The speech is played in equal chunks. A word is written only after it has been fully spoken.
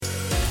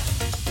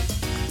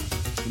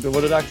Då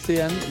var det dags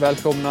igen.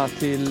 Välkomna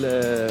till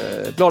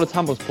Bladets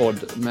handbollspodd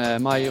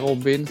med mig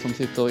Robin som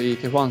sitter i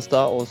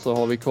Kristianstad och så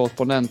har vi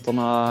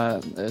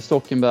korrespondenterna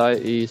Stockenberg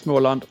i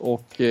Småland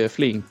och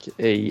Flink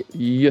i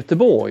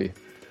Göteborg.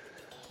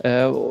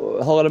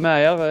 Hur är det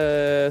med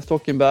er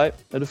Stockenberg?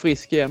 Är du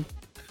frisk igen?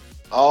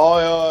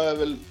 Ja, jag är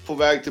väl på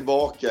väg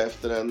tillbaka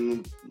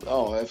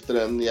efter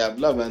en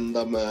jävla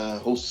vända med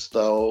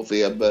hosta och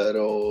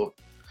feber och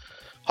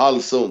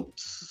halsont.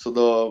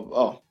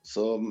 Så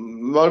så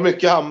var det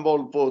mycket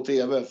handboll på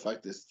tv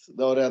faktiskt.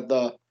 Det har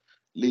räddat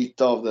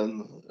lite av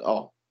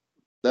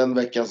den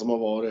veckan som har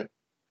varit.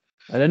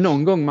 Är det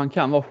någon gång man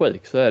kan vara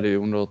sjuk så är det ju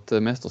under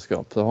ett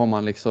mästerskap. Så har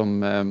man liksom,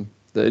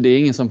 det är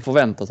ingen som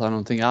förväntar sig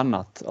någonting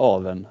annat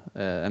av en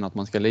än att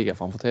man ska ligga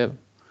framför tv.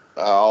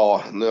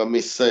 Ja, nu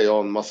missar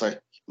jag en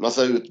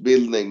massa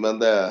utbildning, men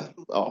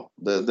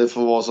det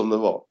får vara som det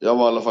var. Jag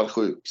var i alla fall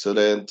sjuk, så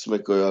det är inte så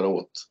mycket att göra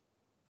åt.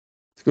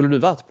 Skulle du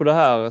varit på det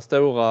här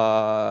stora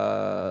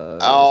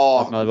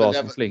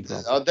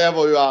det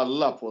var ju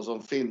alla på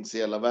som finns i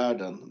hela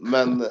världen.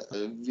 Men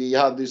vi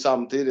hade ju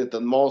samtidigt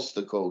en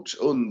mastercoach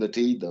under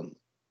tiden.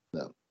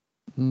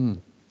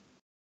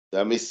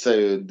 Jag missade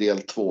ju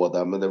del 2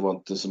 där, men det var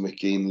inte så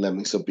mycket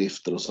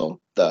inlämningsuppgifter och sånt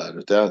där.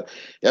 Utan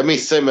jag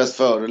missade ju mest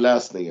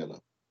föreläsningarna.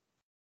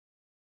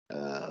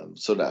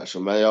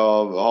 Men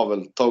jag har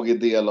väl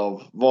tagit del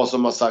av vad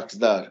som har sagts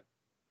där.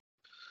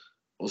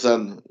 Och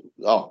sen,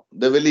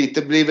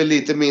 blir väl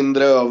lite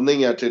mindre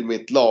övningar till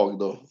mitt lag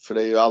då. För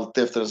det är ju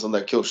alltid efter en sån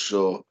där kurs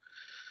så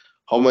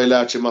har man ju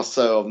lärt sig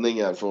massa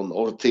övningar från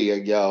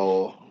Ortega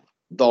och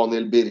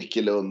Daniel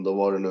Birkelund och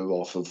vad det nu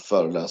var för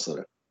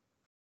föreläsare.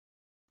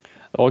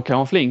 Och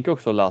kan Flink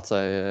också lärt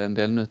sig en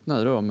del nytt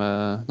nu då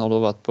när du har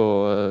varit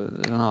på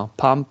den här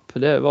pamp.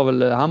 Det var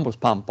väl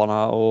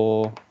handbollspamparna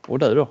och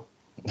du då?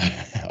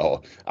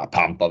 Ja,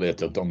 pampar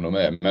vet jag inte om de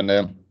är, men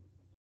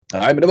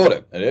nej, men det var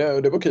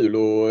det. Det var kul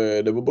och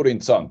det var både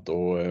intressant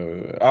och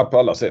på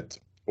alla sätt.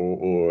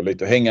 Och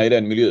lite hänga i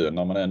den miljön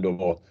när man ändå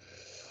var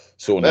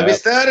så nära. Men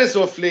visst är det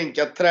så, Flink,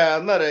 att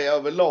tränare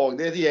överlag,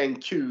 det är ett gäng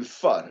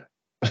kufar.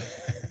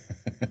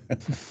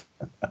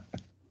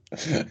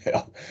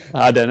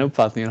 Ja, den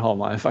uppfattningen har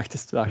man ju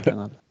faktiskt verkligen.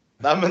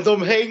 Nej, men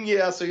de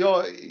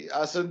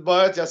hänger,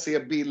 bara att jag ser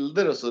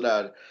bilder och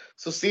sådär,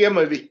 så ser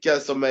man vilka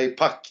som är i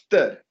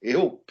pakter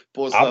ihop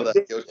på sådana där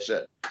kurser.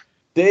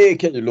 Det är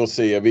kul att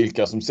se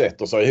vilka som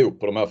sätter sig ihop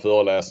på de här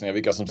föreläsningarna,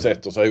 vilka som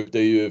sätter sig ihop. Det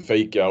är ju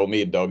fika och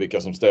middag och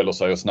vilka som ställer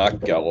sig och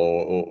snackar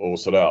och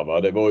sådär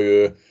va. Det var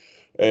ju,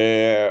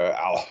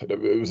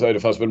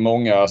 det fanns väl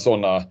många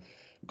sådana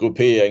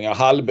grupperingar.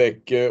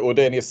 Hallbäck och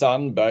Dennis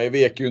Sandberg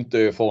vek ju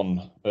inte från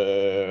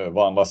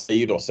varandras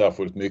sidor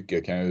särskilt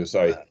mycket, kan jag ju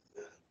säga.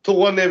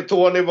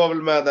 Tony var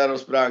väl med där och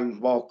sprang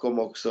bakom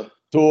också.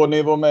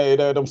 Tony var med i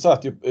det. De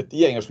satt ju, ett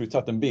gäng, jag skulle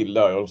tagit en bild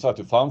där. De satt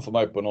ju framför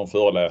mig på någon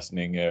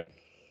föreläsning.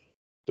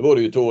 Det var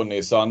det ju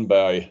Tony,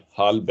 Sandberg,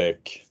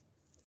 Hallbäck.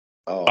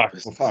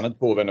 Och fan inte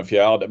på vem den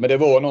fjärde. Men det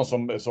var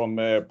någon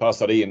som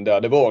passade in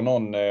där. Det var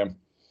någon...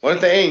 Var det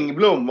inte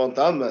Engblom? Var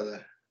inte han med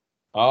där?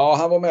 Ja,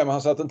 han var med, men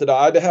han satt inte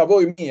där. Det här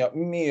var ju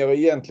mer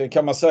egentligen,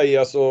 kan man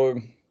säga,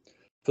 så...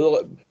 För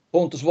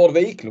Pontus Ward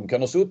Wiklund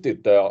kan ha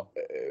suttit där.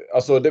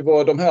 Alltså det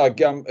var de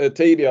här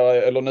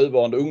tidigare eller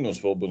nuvarande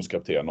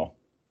ungdomsförbundskaptener.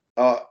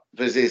 Ja,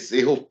 precis.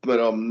 Ihop med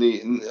de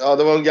nya. Ja,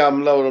 det var de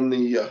gamla och de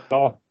nya.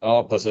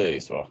 Ja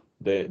precis va.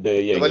 Det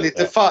var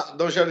lite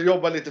de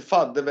jobbade lite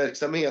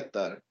fadderverksamhet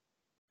där.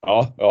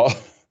 Ja.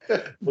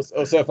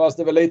 Och sen fanns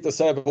det väl lite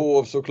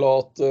Sävehof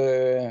såklart.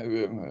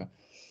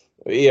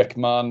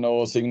 Ekman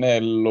och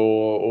Signell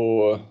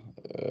och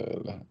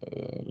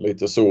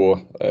lite så.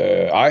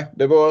 Nej,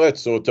 det var rätt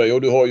så.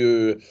 Och du har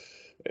ju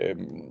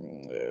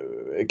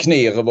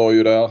Kner var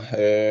ju där.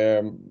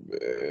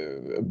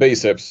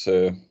 Biceps,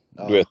 du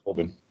vet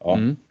Robin. Ja,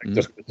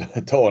 jag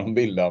skulle ta en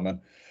bild där, men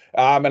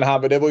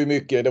det var ju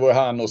mycket. Det var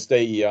han och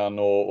Stian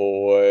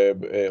och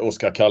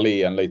Oskar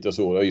Karlén lite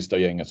så.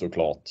 Ystad-gänget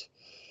såklart.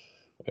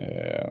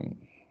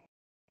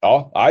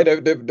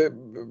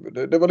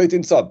 Det var lite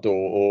intressant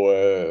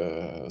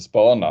att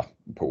spana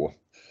på.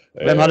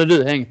 Vem hade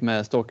du hängt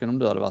med, Stocken, om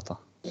du hade varit här?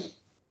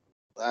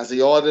 Alltså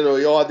jag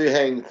hade ju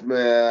hängt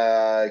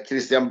med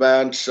Christian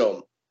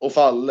Berntsson och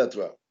Falle,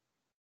 tror jag.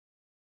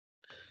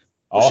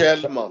 Och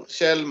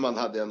Kjellman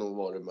hade jag nog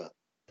varit med.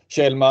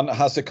 Kjellman,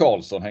 Hasse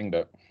Karlsson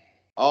hängde.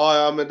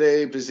 Ja, men det är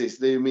ju precis.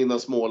 Det är ju mina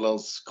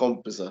Smålands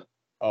kompisar.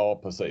 Ja,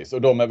 precis.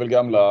 Och de är väl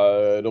gamla,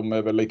 de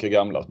är väl lika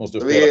gamla.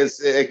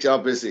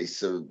 Ja, precis.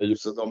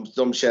 Så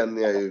de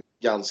känner jag ju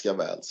ganska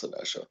väl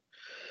sådär så.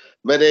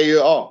 Men det är ju,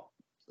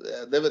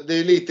 det är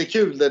ju lite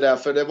kul det där,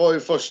 för det var ju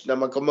först när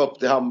man kom upp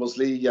till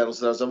handbollsligan och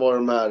sådär, så var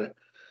de här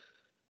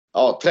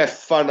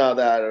träffarna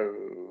där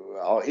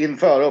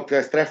inför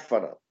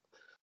uppväxtträffarna.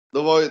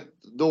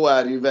 Då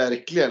är det ju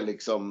verkligen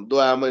liksom, då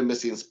är man ju med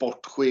sin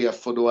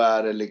sportchef och då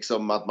är det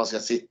liksom att man ska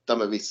sitta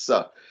med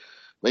vissa.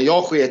 Men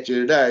jag sket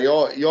ju det där.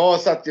 Jag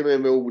satt ju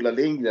med Ola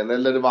Lindgren,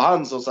 eller det var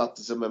han som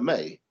satte sig med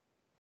mig.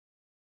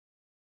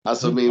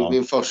 Alltså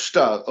min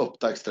första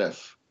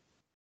upptaktsträff.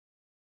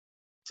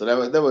 Så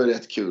det var ju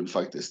rätt kul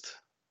faktiskt.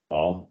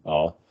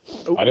 Ja.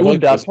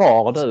 Udda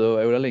par du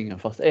och Ola Lindgren,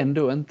 fast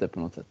ändå inte på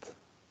något sätt.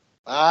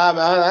 Nej,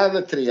 men han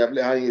är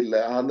trevlig. Han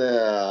gillar.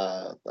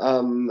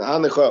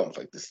 Han är skön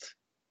faktiskt.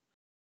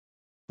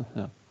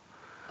 Ja.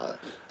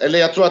 Eller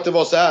jag tror att det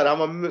var så här.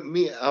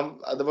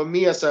 Det var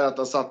mer så här att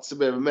han satt sig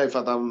bredvid mig för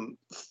att han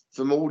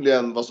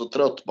förmodligen var så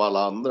trött på alla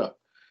andra.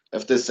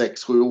 Efter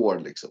 6-7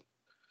 år liksom.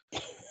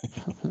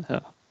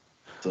 Ja.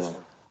 Så,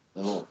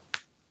 ja.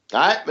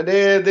 Nej, men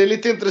det är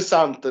lite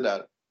intressant det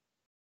där.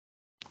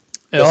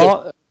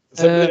 Ja.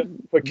 Sen blir det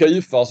för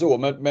kufar så,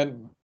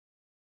 men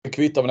det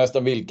kvittar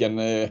nästan vilken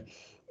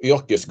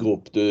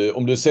yrkesgrupp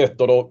om du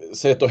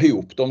sätter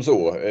ihop dem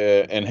så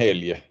en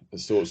helg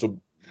så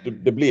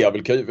det blir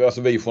väl kufar,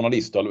 alltså vi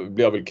journalister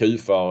blir väl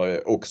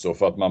kufar också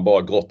för att man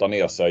bara grottar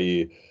ner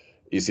sig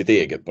i sitt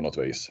eget på något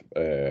vis.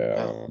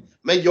 Ja.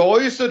 Men jag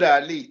är ju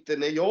sådär lite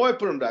när jag är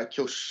på de där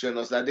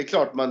kurserna och sådär, det är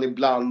klart man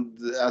ibland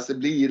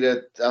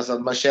alltså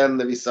att man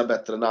känner vissa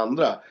bättre än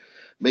andra.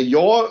 Men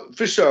jag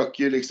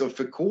försöker ju liksom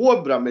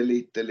förkovra mig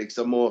lite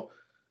liksom och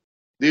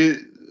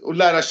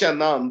lära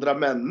känna andra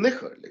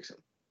människor liksom.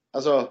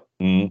 Alltså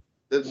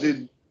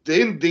det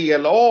är en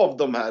del av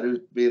de här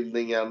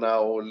utbildningarna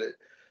och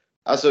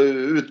alltså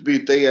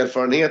utbyta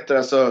erfarenheter.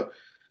 Alltså,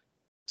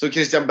 så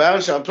Christian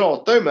Bernsson, han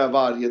pratar ju med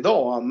varje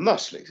dag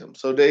annars liksom.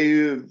 Så det är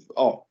ju,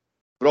 ja.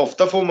 För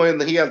ofta får man ju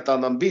en helt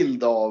annan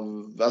bild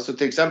av, alltså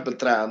till exempel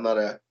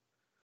tränare.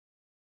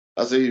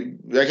 Alltså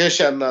jag kan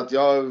känna att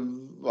jag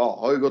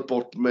har ju gått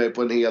bort med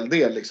på en hel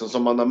del liksom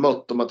som man har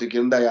mött och man tycker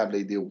den där jävla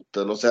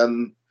idioten. Och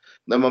sen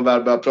när man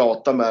väl börjar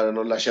prata med den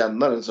och lär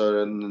känna den så är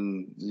det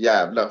en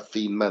jävla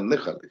fin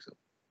människa liksom.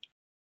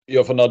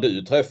 Ja, för när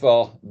du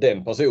träffar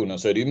den personen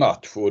så är det ju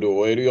match och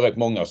då är det ju rätt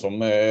många som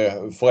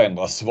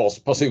förändras, vars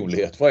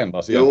personlighet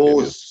förändras egentligen.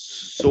 Jo,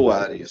 så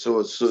är det ju.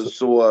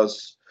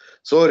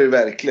 Så är det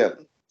verkligen.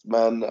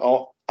 Men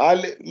ja,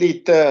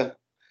 lite,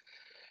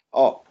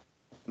 ja,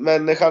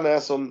 människan är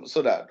som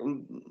sådär,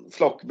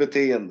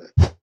 flockbeteende.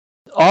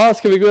 Ja,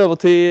 ska vi gå över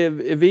till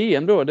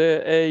VM då?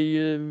 Det är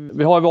ju,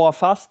 vi har ju våra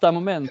fasta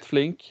moment,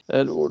 Flink.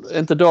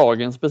 Inte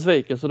dagens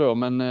besvikelse då,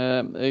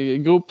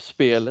 men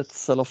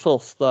gruppspelets eller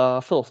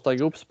första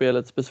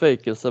gruppspelets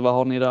besvikelse. Vad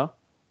har ni där?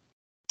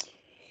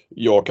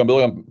 Jag kan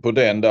börja på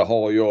den. Där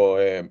har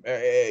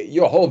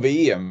jag har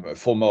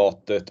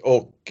VM-formatet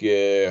och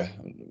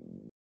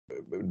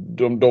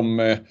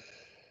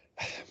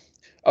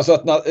alltså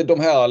att de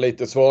här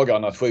lite svaga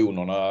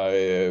nationerna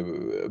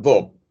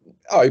var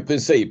i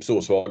princip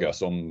så svaga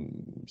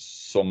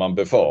som man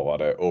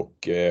befarade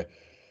och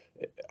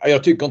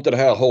jag tycker inte det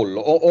här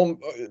håller. Om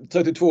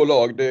 32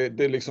 lag,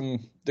 det liksom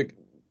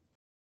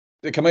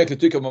det kan man egentligen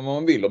tycka vad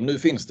man vill om. Nu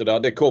finns det där,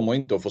 det kommer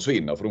inte att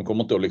försvinna för de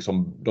kommer inte att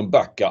liksom, de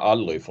backar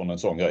aldrig från en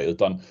sån grej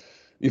utan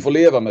vi får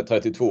leva med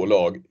 32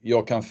 lag.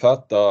 Jag kan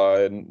fatta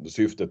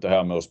syftet det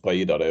här med att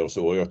sprida det och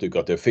så. Jag tycker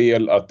att det är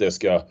fel att det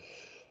ska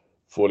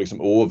få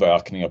liksom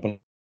åverkningar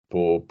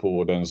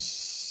på den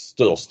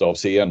största av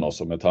scener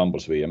som ett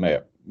handbolls-VM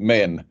är.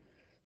 Men,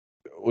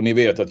 och ni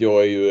vet att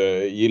jag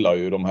gillar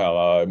ju de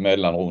här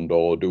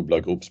mellanrundor och dubbla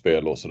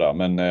gruppspel och sådär.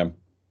 Men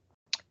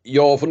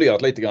jag har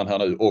funderat lite grann här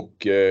nu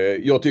och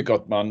jag tycker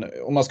att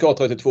om man ska ha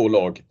 32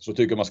 lag så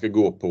tycker man ska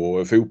gå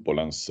på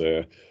fotbollens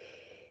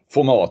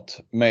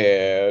format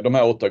med de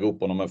här 8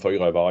 grupperna med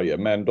 4 i varje.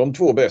 Men de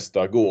 2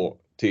 bästa går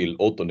till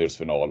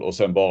åttondelsfinal och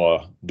sen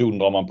bara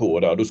dundrar man på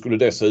där. Då skulle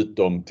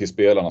dessutom till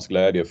spelarnas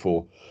glädje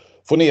få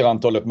ner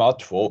antalet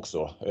matcher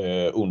också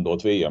under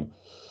ett VM.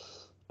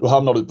 Då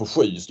hamnar du på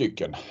 7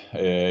 stycken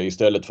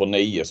istället för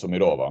 9 som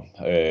idag va.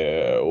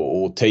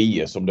 Och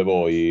 10 som det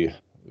var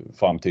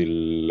fram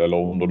till eller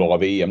under några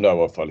VM där i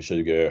alla fall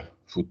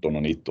 2017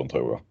 och 19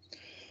 tror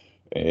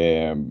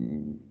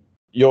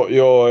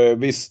jag.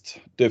 Visst,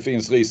 det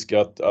finns risk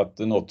att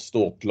något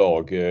stort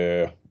lag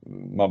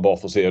man bara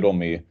får se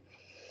dem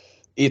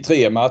i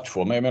 3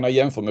 matcher. Men jag menar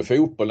jämför med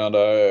fotbollen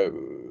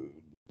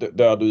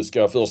där du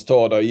ska först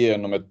ta dig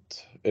igenom ett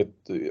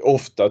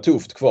ofta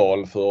tufft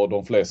kval för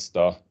de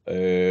flesta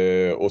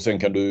och sen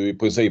kan du i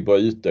princip vara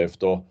ute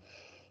efter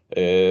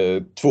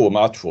 2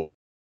 matcher.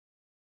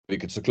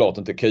 Vilket såklart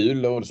inte är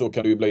kul och så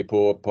kan det ju bli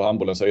på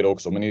handbollens sida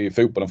också. Men i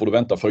fotbollen får du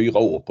vänta 4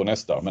 år på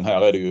nästa. Men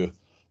här är det ju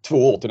 2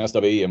 år till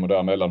nästa VM och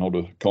däremellan har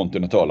du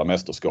kontinentala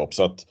mästerskap.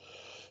 Så att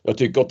jag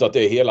tycker inte att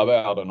det är hela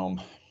världen om,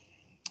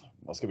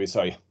 vad ska vi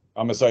säga?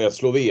 Ja men säg att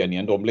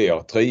Slovenien de blir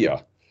 3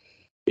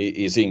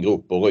 i sin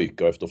grupp och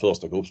ryker efter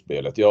första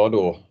gruppspelet. Ja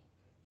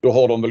då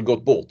har de väl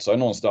gått bort sig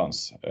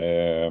någonstans.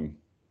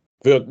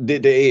 För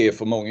det är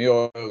för många.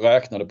 Jag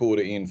räknade på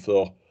det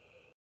inför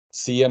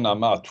sena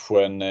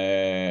matchen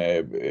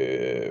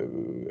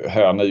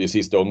här nu i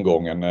sista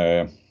omgången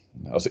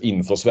alltså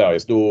inför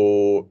Sveriges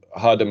då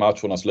hade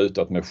matcherna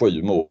slutat med 7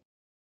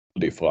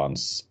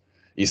 måldifferens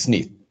i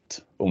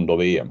snitt under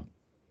VM.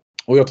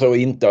 Och jag tror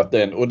inte att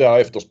och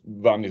därefter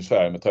vann ju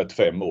Sverige med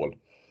 35 mål.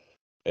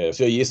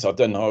 Så jag gissar att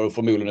den har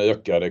förmodligen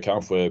ökat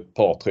kanske ett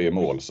par 3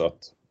 mål så att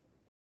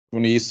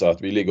hon gissar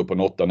att vi ligger på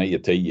 8, 9,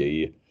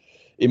 10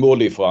 i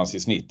måldifferens i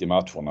snitt i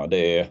matcherna.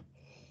 Det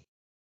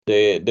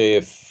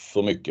är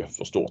för mycket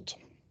för stort.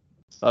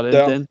 Ja,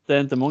 det är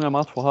inte många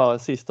matcher här i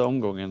sista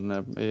omgången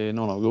i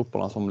någon av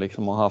grupperna som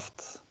liksom har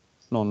haft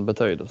någon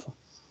betydelse.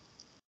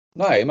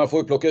 Nej, man får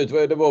ju plocka ut,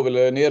 det var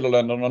väl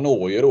Nederländerna och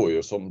Norge då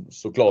ju som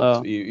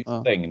såklart i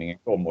stängningen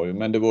kommer ju,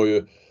 men det var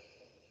ju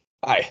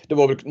det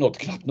var väl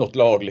knappt något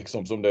lag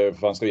liksom som det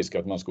fanns risk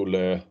att man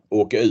skulle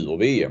åka ur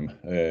VM.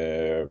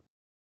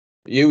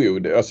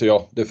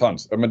 Det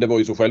fanns, men det var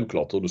ju så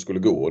självklart hur det skulle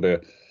gå.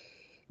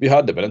 Vi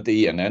hade väl inte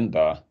en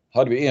enda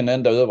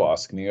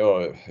överraskning.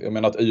 Jag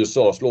menar att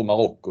USA slår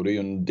Marocko, det är ju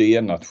en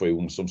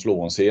D-nation som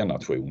slår en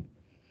C-nation.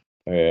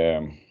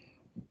 Det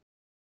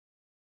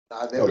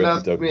är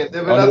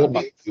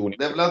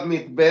väl att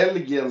mitt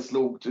Belgien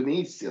slog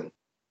Tunisien.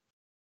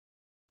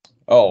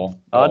 Ja,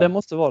 det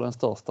måste vara den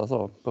största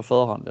så på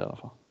förhand i alla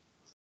fall.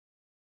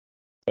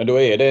 Men då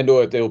är det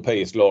ändå ett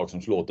europeiskt lag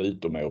som slår ett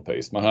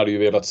utomeuropeiskt. Man hade ju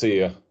velat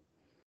se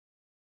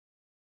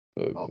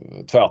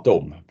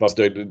tvärtom. Fast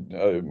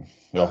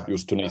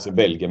just Tunisien,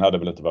 Belgien hade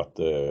väl inte varit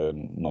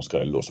någon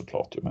skräll då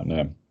såklart.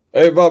 Men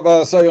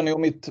vad säger ni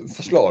om mitt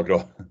förslag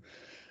då?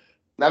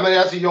 Nej, men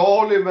alltså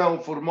jag håller med om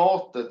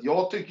formatet.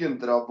 Jag tycker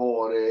inte det har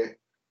varit...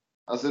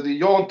 Alltså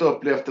jag har inte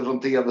upplevt det från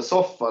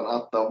tv-soffan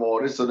att det har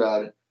varit så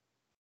där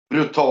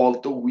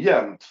brutalt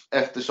ojämnt.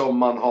 Eftersom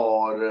man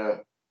har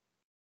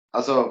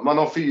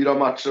 4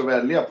 matcher att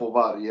välja på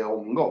varje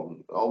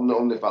omgång.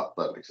 Om ni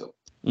fattar liksom.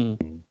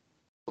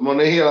 Man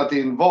har hela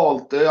tiden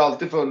valt. Det har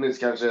alltid funnits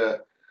kanske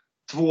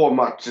 2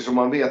 matcher som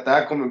man vet att det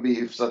här kommer bli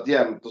hyfsat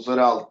jämnt. Och så är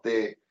det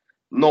alltid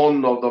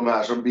någon av de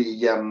här som blir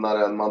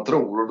jämnare än man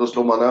tror. Och då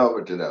slår man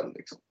över till den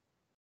liksom.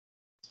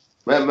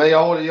 Men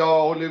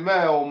jag håller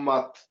med om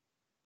att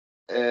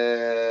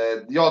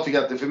jag tycker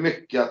att det är för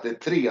mycket att det är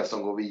 3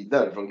 som går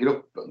vidare från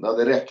gruppen. Det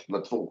hade räckt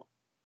med 2.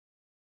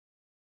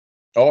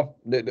 Ja,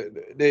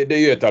 det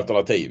är ju ett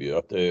alternativ ju.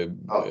 Att,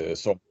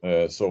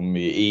 som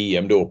i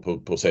EM då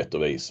på sätt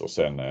och vis. Och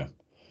sen,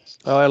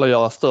 eller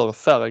göra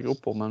färre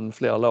grupper men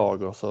fler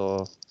lag och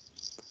så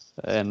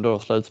ändå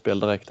slutspel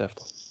direkt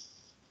efter.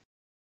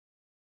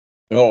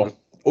 Ja,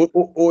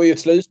 och i ett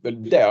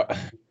slutspel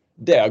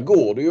där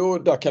går det ju,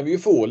 där kan vi ju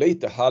få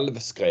lite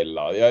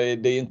halvskrällar.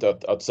 Det är inte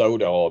att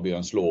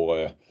Saudiarabien slår,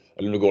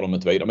 eller nu går de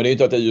inte vidare, men det är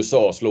inte att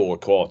USA slår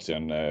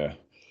Kroatien.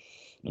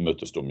 Nu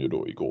möttes de ju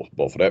då igår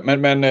bara för det.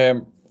 Men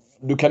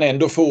du kan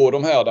ändå få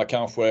de här där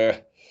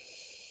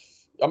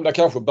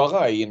kanske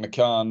Bahrain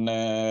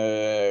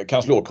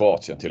kan slå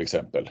Kroatien till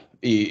exempel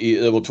i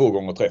över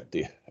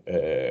 2x30.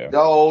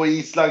 Ja, och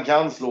Island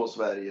kan slå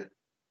Sverige.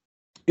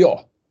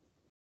 Ja.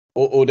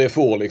 Och det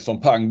får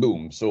liksom pang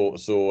boom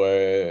så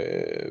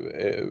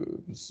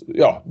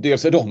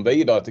dels är de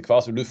vidare till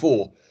kvarts. Du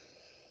får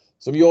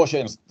som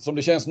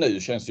det känns nu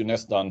känns ju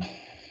nästan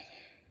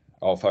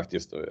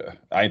faktiskt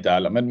inte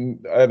alla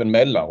men även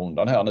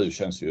mellanrundan här nu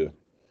känns ju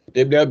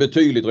det blir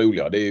betydligt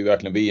roligare. Det är ju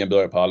verkligen VM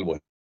börjar på allvar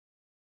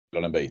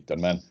hela den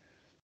biten men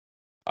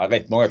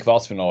rätt många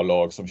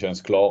kvartsfinallag som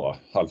känns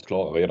halvt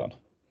klara redan.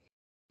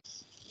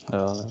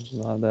 Ja,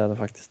 det är det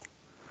faktiskt.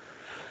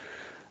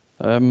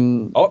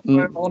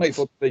 Har ni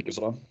fått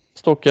besvikelse då?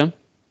 Stocken?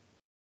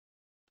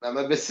 Nej,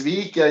 men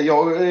besviken,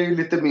 jag är ju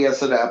lite mer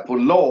sådär på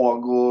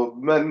lag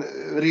men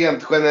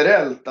rent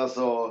generellt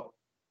alltså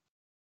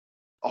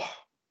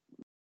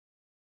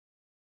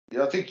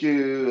jag tycker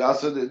ju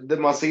alltså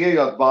man ser ju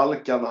att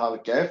Balkan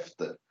halkar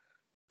efter.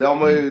 Det har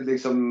man ju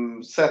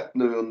liksom sett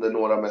nu under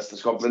några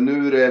mästerskap men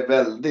nu är det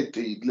väldigt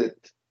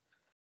tydligt.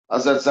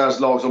 Alltså ett sådant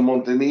lag som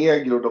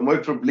Montenegro, de har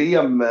ju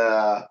problem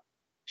med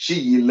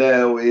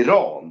Chile och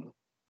Iran.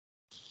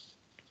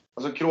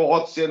 Alltså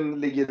Kroatien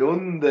ligger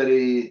under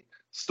i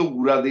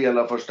stora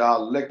delar första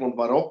halvlek mot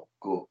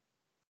Marocko.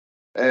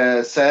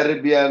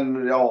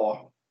 Serbien,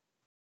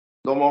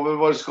 de har väl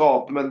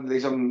varit men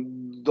liksom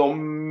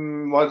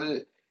de har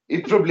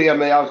ett problem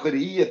med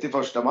Algeriet i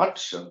första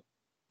matchen.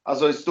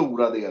 Alltså i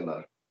stora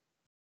delar.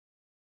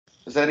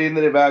 Sen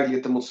rinner det iväg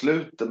lite mot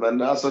slutet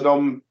men alltså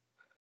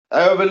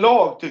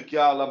överlag tycker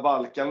jag alla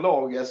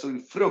Balkanlag är så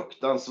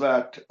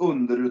fruktansvärt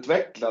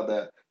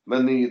underutvecklade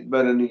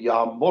med den nya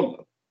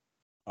handbollen.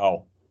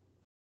 Ja.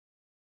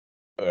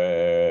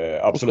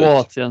 Absolut. Och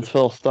Kroatiens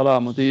första där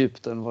mot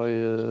Egypten var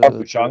ju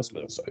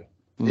chanslösa.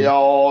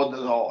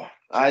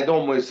 Nej,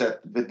 de har ju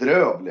sett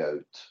bedrövliga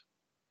ut.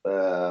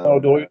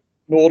 Då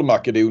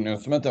Nordmakedonien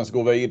som inte ens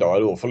går vidare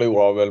då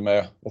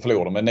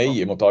förlorar med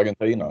 9 mot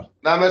Argentina.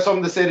 Nej, men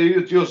som det ser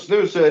ut just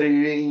nu så är det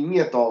ju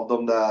inget av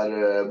de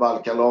där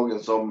Balkanlagen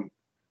som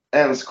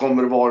ens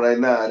kommer vara i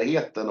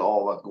närheten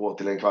av att gå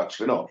till en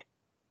kvartsfinal.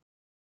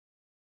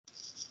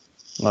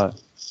 Nej.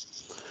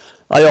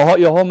 Ja,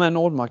 jag har med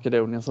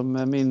Nordmakedonien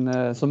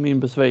som min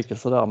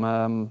besvikelse där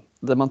med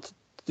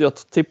jag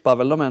tippar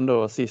väl dem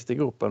ändå sist i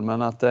gruppen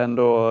men att den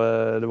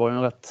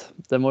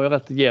var ju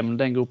rätt jämn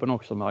den gruppen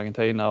också med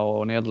Argentina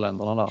och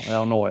Nederländerna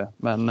där och Norge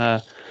men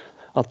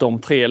att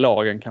de 3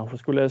 lagen kanske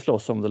skulle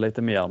slåss om det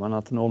lite mer men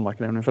att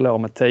Nordmakedonien förlorar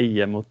med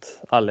 10 mot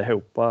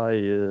allihopa är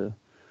ju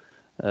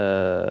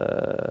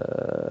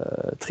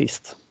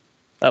trist.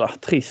 Eller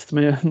trist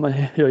men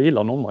jag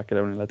gillar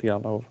Nordmakedonien lite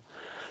grann.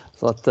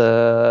 Så att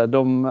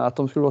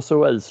de skulle vara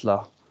så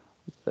usla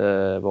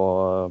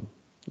var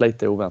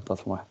lite oväntat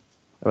för mig.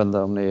 Jag vet inte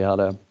om ni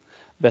hade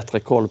bättre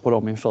koll på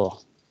dem inför.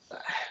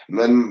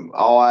 Men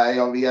ja,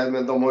 jag vet,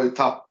 men de har ju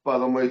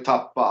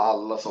tappat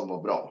alla som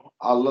var bra.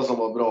 Alla som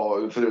var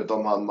bra,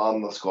 förutom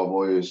han ska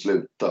var ju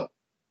sluta.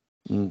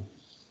 Mm.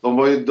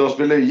 De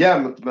spelade ju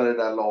jämnt med det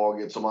där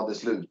laget som hade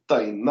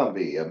slutat innan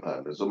VM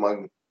här nu. Så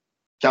man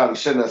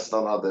kanske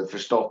nästan hade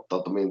förstått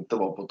att de inte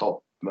var på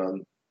topp.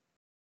 Men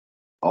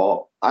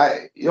ja,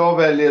 nej, jag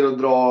väljer att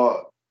dra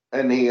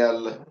en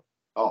hel,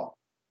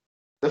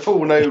 det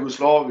forna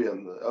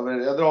Jugoslavien.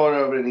 Jag drar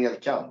över en hel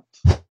kant.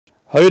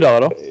 Höjdare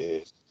då?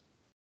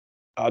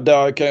 Ja,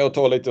 där kan jag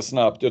ta lite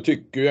snabbt. Jag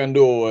tycker ju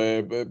ändå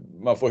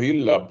man får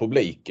hylla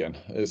publiken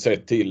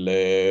sett till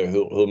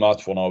hur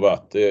matcherna har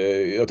varit.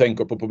 Jag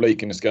tänker på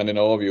publiken i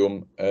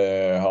Skandinavium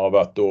har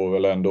varit då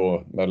väl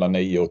ändå mellan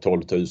 9 och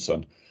 12 000.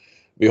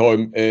 Vi har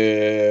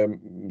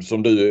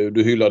som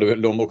du hyllade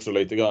väl dem också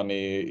lite grann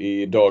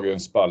i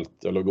dagens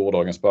spalt eller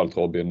gårdagens spalt,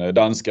 Robin.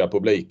 Danska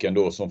publiken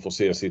då som får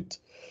se sitt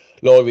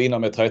lag vinna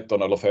med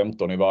 13 eller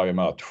 15 i varje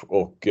match.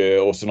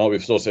 Och sen har vi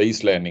förstås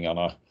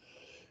islänningarna.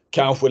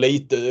 Kanske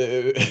lite,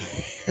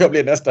 jag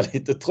blir nästan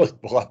lite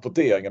trött på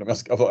rapporteringen om jag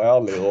ska vara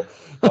ärlig. Och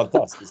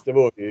fantastiskt, det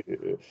var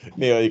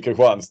nere i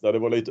Kristianstad, det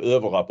var lite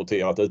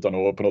överrapporterat utan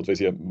att på något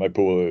vis ge mig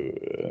på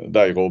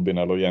dig, Robin,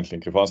 eller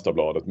egentligen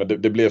Kristianstadsbladet. Men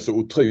det blev så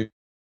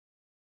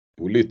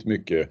otroligt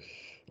mycket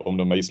om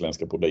de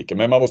isländska publiken.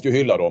 Men man måste ju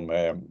hylla dem.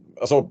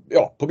 Alltså,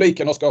 ja,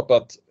 publiken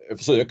har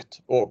försökt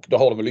och det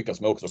har de väl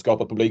lyckats med också,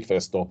 skapat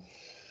publikfester.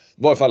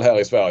 I varje fall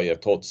här i Sverige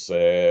trots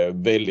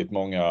väldigt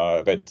många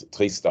rätt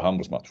trista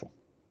handbollsmatcher.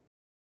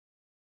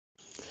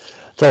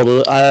 Tar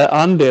du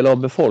andel av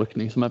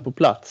befolkning som är på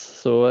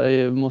plats så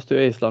måste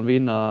ju Island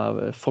vinna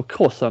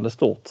förkrossande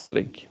stort,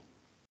 Link.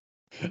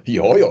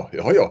 Ja.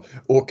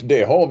 Och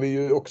det har vi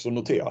ju också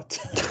noterat.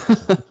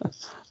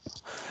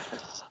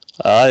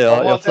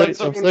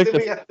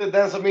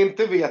 Den som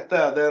inte vet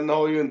det, den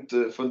har ju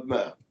inte följt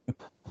med.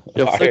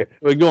 Jag försökte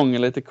få igång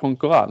en lite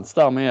konkurrens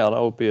där med er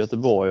där uppe i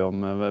Göteborg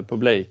om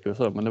publik och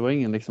så, men det var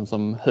ingen liksom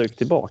som hög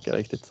tillbaka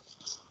riktigt.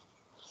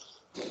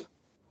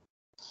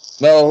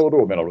 Nej, hur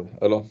då menar du?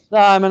 Eller?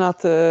 Nej, men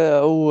att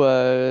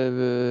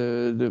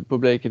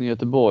publiken i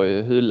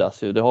Göteborg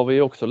hyllas ju. Det har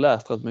vi också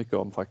läst rätt mycket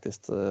om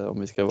faktiskt. Om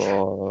vi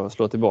ska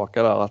slå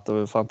tillbaka där. Att det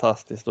är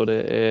fantastiskt och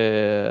det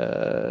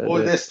är... Och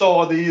det är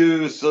stadig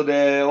ljus och det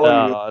är...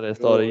 Ja, det är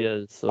stadig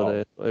ljus och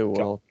det är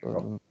oerhört...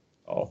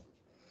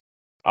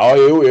 Ja,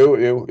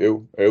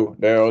 jo.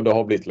 Det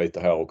har blivit lite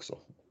här också.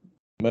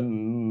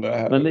 Men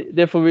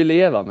det får vi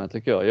leva med,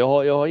 tycker jag.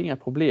 Jag har inga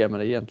problem med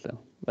det egentligen.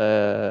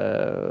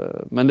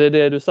 Men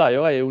det du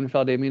säger är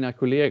ungefär det mina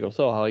kollegor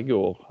sa här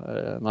igår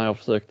när jag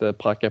försökte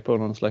pracka på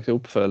någon slags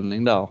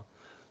uppföljning där.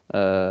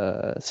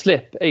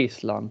 Släpp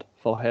Island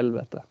för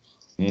helvete.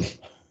 Mm.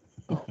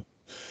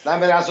 Nej,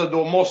 men alltså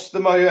då måste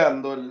man ju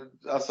ändå,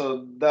 alltså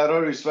där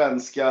har ju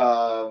svenska,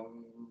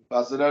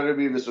 alltså där har det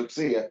blivit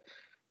succé.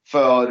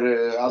 För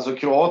alltså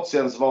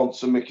Kroatiens var inte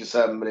så mycket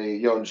sämre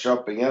i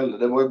Jönköping heller.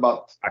 Det var ju bara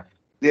att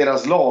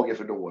deras lag är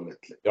för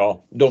dåligt.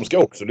 Ja, de ska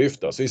också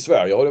lyftas. I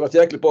Sverige har det varit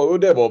jäkligt bra och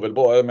det var väl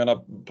bra. Jag menar,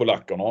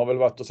 polackerna har väl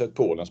varit och sett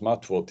Polens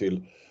matcher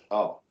till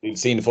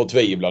sin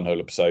förtvivlan,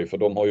 höll på sig. För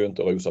de har ju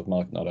inte rusat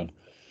marknaden.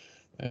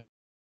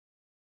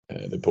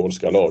 Det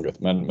polska laget.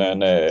 Men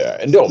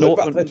det har väl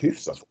varit rätt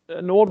hyfsat.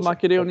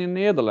 Nordmakedonien,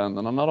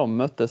 Nederländerna, när de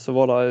möttes så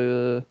var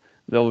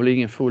det var väl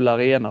ingen full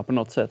arena på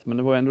något sätt. Men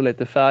det var ändå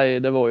lite färg.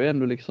 Det var ju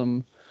ändå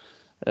liksom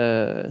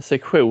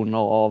sektioner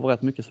av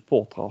rätt mycket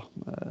supportrar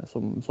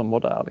som var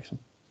där liksom.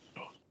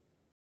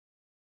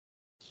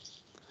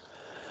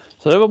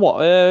 Så det var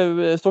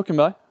bra.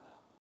 Stockenberg,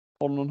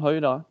 har du någon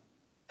höjdare?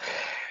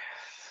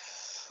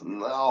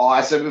 Ja,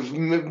 alltså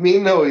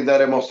min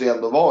höjdare måste ju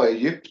ändå vara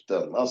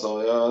Egypten.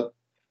 Alltså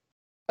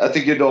jag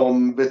tycker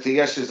de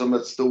beter sig som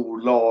ett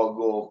storlag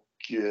och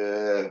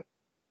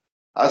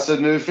alltså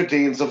nu för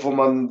tiden så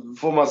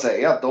får man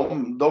säga att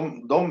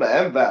de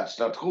är en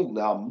världsnation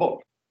i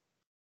handboll.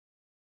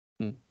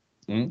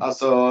 Mm.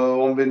 Alltså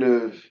om vi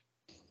nu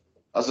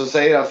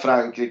säger att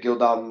Frankrike och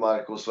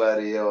Danmark och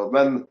Sverige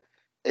men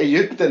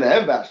Egypten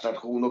är en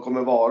världsnation och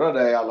kommer vara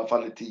det i alla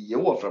fall i 10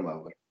 år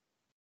framöver.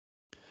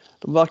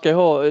 De verkar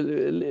ha,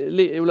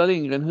 Ola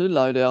Lindgren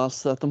hyllar ju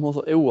deras att de har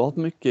så oerhört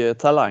mycket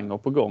talanger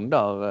på gång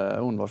där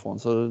underifrån.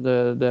 Så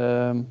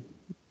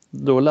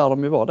då lär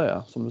de ju vara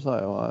det, som du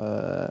säger,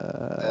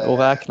 och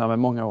räkna med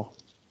många år.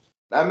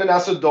 Nej, men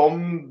alltså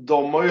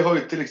de har ju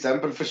höjt till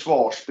exempel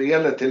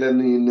försvarsspelet till en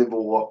ny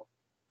nivå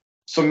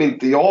som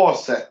inte jag har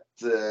sett.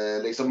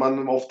 Liksom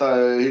man ofta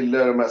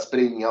hyllar de här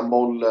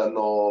springhandbollen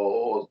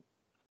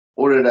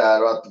och det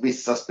där och att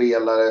vissa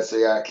spelare är så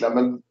jäkla,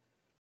 men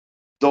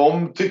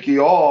de tycker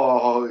jag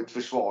har höjt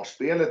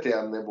försvarsspelet till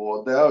en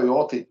nivå. Det har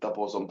jag tittat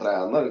på som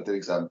tränare till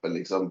exempel.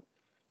 Liksom,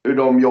 hur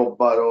de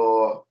jobbar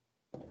och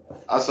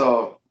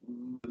alltså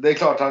det är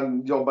klart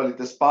han jobbar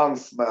lite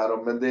spanskt med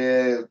dem, men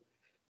det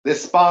är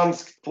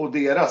spanskt på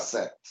deras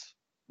sätt.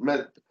 Men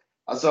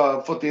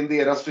alltså fått in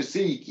deras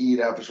fysik i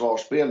det här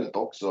försvarsspelet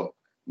också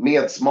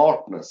med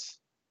smartness.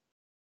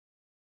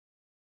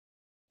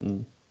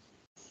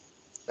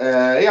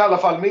 I alla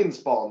fall min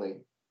spaning.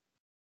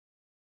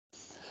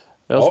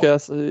 Jag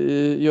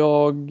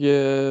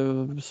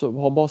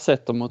har bara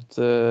sett dem mot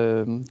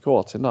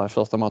Kroatien där i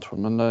första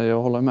matchen, men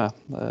jag håller med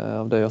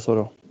av det jag såg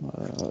då.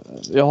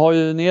 Jag har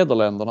ju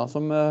Nederländerna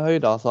som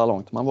höjdare så här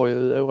långt. Man var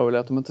ju orolig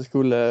att de inte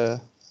skulle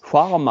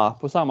charma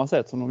på samma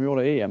sätt som de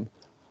gjorde i EM.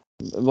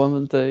 Var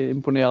inte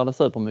imponerade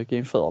supermycket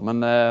inför, men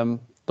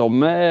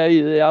de är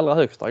ju i allra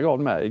högsta grad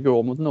med.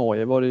 Igår mot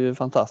Norge var det ju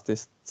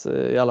fantastiskt,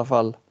 i alla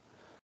fall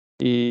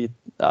det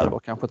var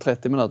kanske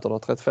 30 minuter eller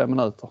 35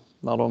 minuter.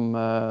 När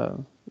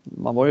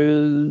man var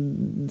ju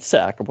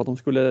säker på att de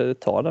skulle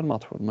ta den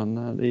matchen,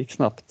 men det gick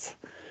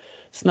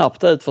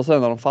snabbt ut för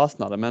sen när de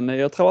fastnade. Men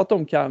jag tror att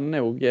de kan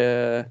nog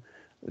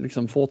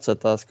liksom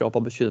fortsätta skapa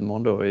bekymmer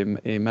ändå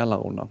i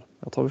mellanrundan.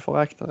 Jag tror vi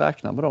får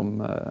räkna med dem.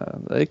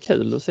 Det är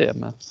kul att se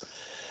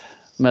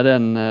med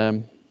den.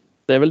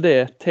 Det är väl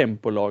det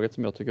tempolaget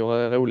som jag tycker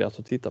är roligast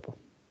att titta på.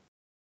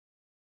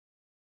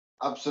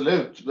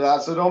 Absolut.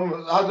 Alltså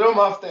hade de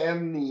haft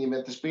en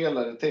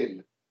 9-meterspelare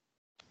till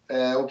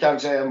och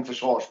kanske en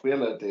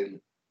försvarsspelare till,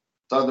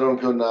 så hade de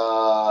kunnat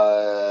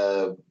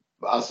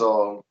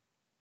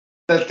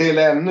ställa till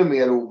ännu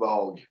mer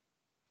obehag.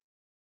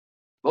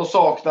 De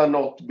saknar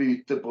något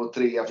byte på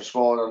 3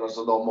 försvararna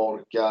så de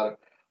orkar,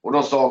 och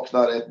de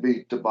saknar ett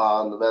byte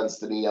på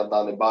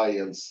vänsternian i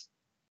Bayerns.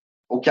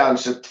 Och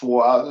kanske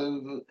 2,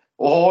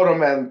 och har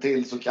de en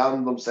till så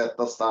kan de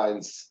sätta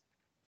Steins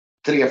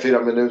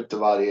 3-4 minuter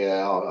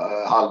varje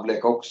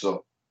halvlek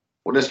också.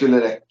 Och det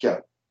skulle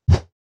räcka.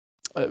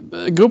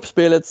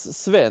 Gruppspelets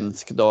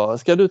svensk då.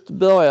 Ska du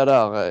börja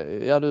där?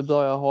 Ja, du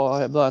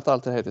har börjat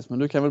alltid hittills, men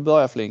du kan väl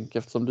börja Flink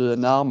eftersom du är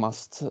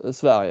närmast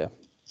Sverige.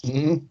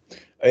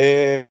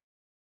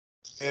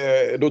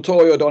 Då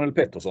tar jag Daniel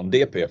Pettersson,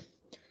 DP.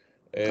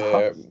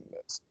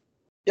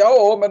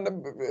 Ja,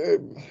 men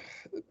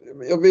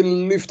jag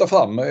vill lyfta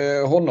fram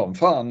honom.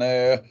 Fan,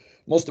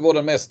 måste vara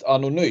den mest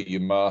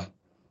anonyma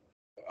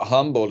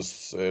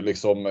handbolls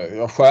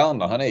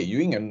stjärna. Han är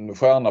ju ingen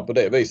stjärna på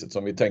det viset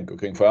som vi tänker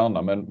kring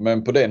stjärna,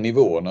 men på den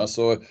nivån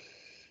alltså,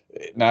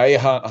 nej,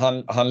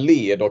 han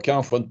leder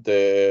kanske inte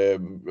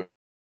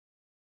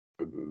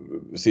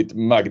sitt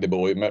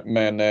Magdeburg,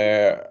 men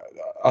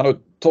han har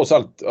trots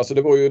allt, alltså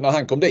det var ju när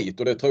han kom dit,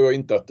 och det tror jag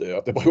inte att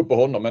det beror på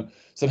honom, men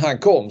sen han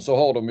kom så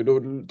har de ju, då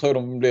tror jag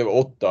de blev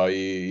 8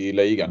 i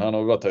ligan. Han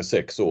har varit här i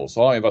 6 år, så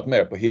har han ju varit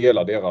med på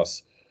hela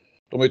deras,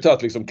 de har ju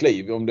tagit liksom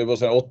kliv, om det var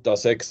så 8,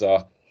 6,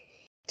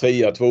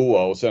 3, 2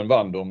 och sen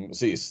vann de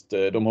sist.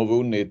 De har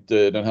vunnit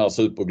den här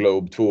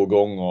Superglobe 2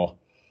 gånger.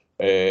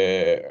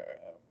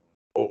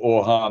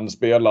 Och han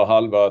spelar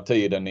halva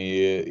tiden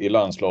i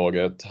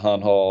landslaget.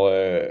 Han har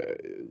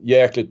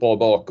jäkligt bra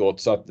bakåt,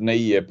 satt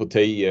 9 på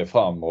 10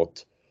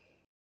 framåt.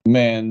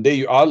 Men det är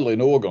ju aldrig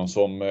någon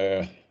som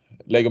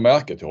lägger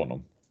märke till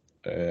honom.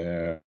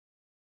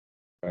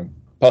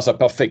 Passar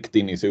perfekt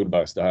in i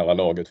Solbergs, det här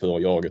laget för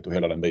jaget och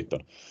hela den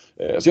biten.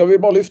 Så jag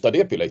vill bara lyfta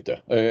DP lite.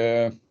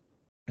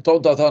 Jag tror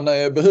inte att han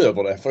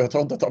behöver det, för jag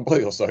tror inte att han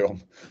bryr sig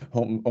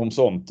om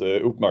sånt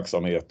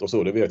uppmärksamhet och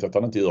så. Det vet jag att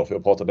han inte gör, för jag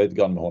har pratat lite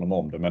grann med honom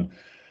om det. Men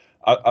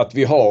att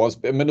vi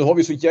har, men nu har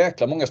vi så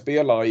jäkla många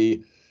spelare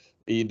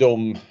i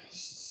de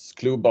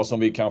klubbar som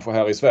vi kanske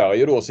här i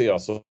Sverige då ser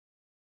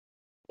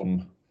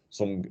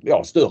som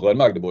större än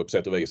Magdeburg på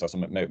sätt och vis, alltså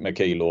med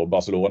Kiel och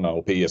Barcelona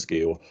och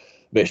PSG och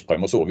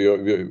Veszprem och så. Vi har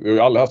ju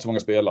alla haft så många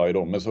spelare i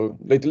dem, men så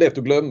lite lätt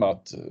att glömma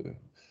att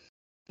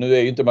nu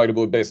är ju inte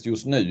Magdeburg bäst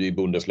just nu i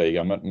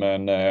Bundesliga,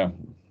 men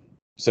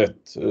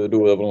sett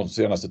då över de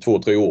senaste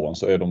 2-3 åren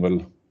så är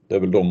det är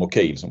väl de och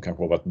Kiel som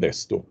kanske har varit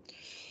bäst då.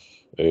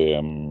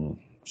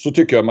 Så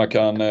tycker jag man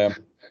kan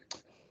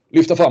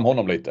lyfta fram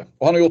honom lite.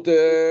 Och han har gjort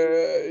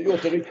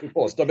det riktigt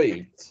bra,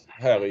 stabilt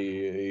här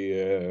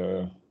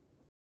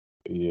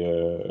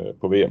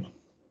på VM.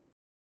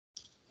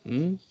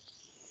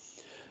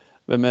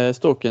 Vem är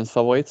Stockens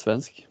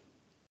favoritsvensk?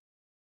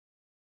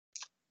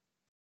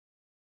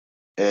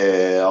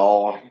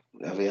 Ja,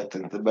 jag vet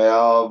inte.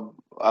 Men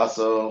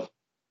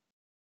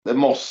det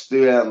måste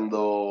ju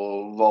ändå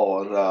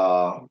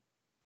vara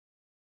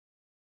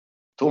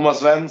Thomas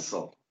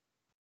Svensson.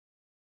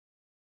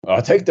 Ja,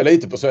 jag tänkte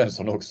lite på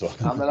Svensson också.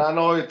 Ja, men han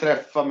har ju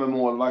träffat med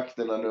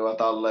målvakterna nu,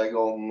 att alla är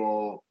igång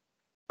och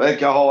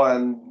verkar ha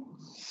en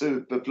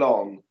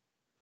superplan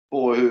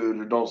på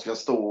hur de ska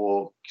stå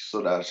och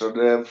sådär. Så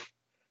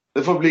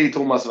det får bli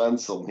Thomas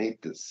Svensson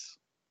hittills.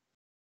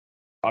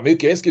 Ja,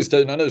 mycket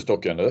Eskilstuna nu,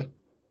 Stocken, du.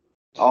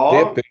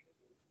 Ja.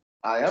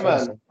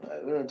 Jajamän.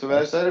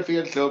 Tyvärr så är det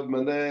fel klubb,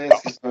 men det är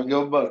Eskilstuna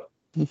gubbar.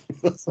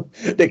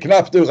 Det är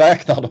knappt du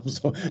räknar dem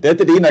så. Det är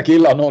inte dina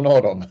killar, någon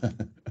av dem.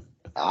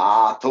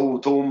 Ja,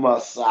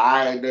 Thomas.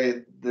 Nej,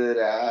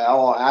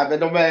 men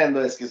de är ändå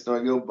Eskilstuna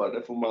gubbar.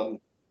 Det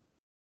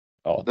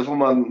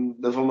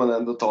får man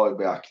ändå ta i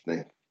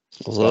beaktning.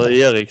 Och så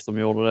Erik som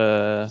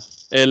gjorde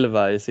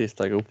 11 i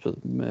sista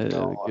gruppen med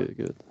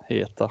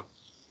heta.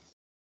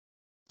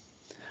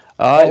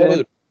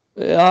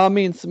 Ja,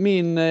 min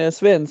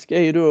svensk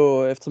är ju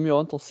då, eftersom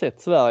jag inte har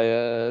sett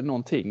Sverige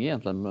någonting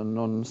egentligen,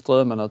 någon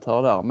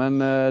strömmenatör där. Men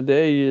det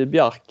är ju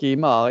Bjarki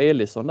Mar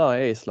Elisson där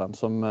i Island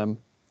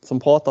som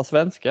pratar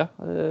svenska.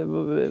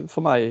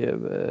 För mig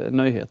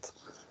nyhet.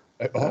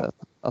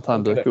 Att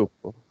han dök upp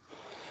och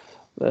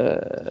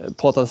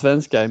pratade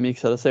svenska i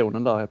mixade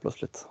zonen där helt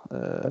plötsligt.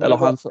 Eller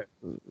han,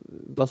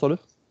 vad sa du?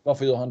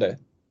 Varför gör han det?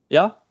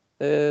 Ja,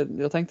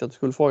 jag tänkte att du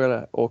skulle fråga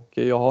det och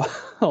jag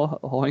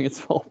har inget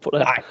svar på det.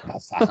 Nej,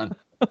 vad fan.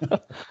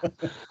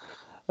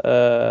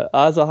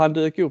 Alltså han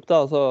dök upp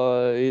där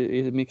så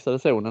i mixade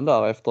zonen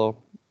där efter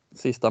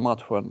sista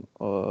matchen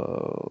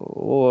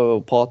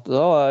och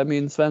pratade,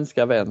 min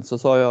svenska vän, så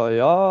sa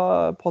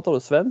jag, pratar du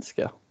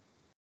svenska?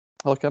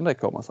 Hur kan det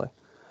komma sig?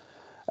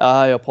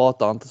 Ja, jag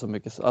pratar inte så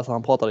mycket, alltså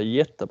han pratade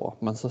jättebra,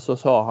 men så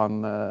sa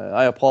han,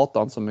 jag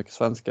pratar inte så mycket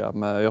svenska,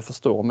 men jag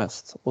förstår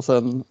mest. Och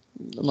sen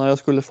när jag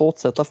skulle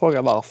fortsätta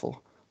fråga varför,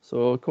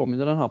 så kom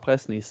ju den här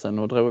pressnissen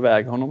och drog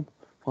iväg honom.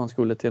 För han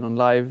skulle till en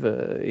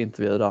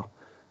live-intervju där.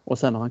 Och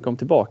sen när han kom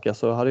tillbaka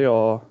så hade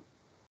jag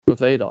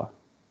gått vidare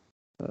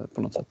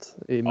på något sätt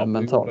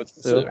mentalt.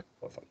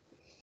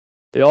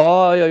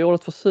 Ja, jag gjorde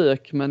ett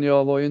försök, men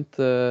jag var ju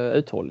inte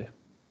uthållig.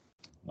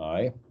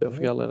 Nej. Jag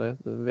fick aldrig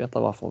veta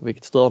varför,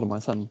 vilket störde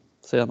mig sen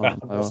senare.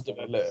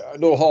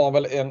 Då har han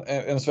väl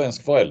en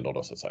svensk förälder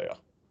då, så att säga.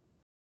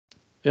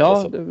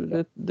 Ja,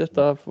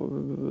 detta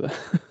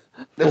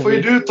det får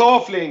ju du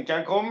ta, Flink.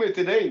 Han kommer ju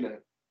till dig nu.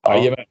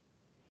 Jajamän.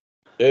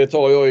 Det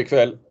tar jag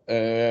ikväll.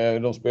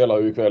 De spelar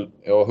ju ikväll.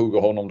 Jag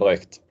hugger honom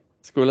direkt.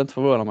 Skulle inte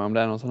förvåna mig om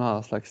det är någon sån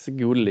här slags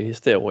gullig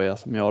historia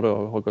som jag då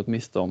har gått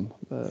miste om.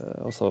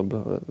 Och så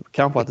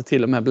kanske att det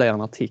till och med blir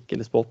en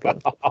artikel i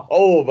Sportbladet.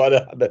 Vad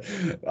det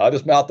hade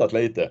smärtat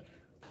lite.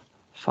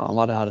 Fan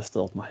vad det hade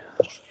stört mig.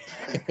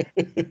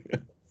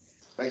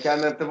 Men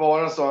kan det inte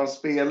vara så? Han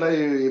spelar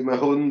ju med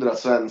 100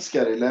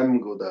 svenskar i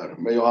Lemgo där.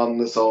 Med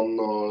Johannesson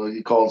och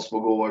i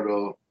Karlsbogård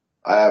och...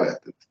 Nej, jag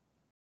vet inte.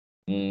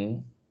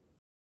 Mm.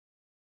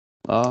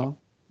 Ja.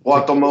 Och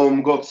att de har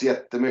umgåtts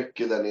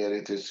jättemycket där nere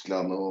i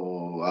Tyskland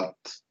och att...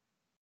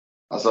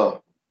 Alltså,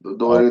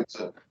 då är det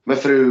inte... Med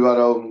fruar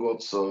har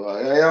umgåtts och...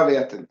 Jag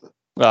vet inte.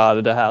 Ja,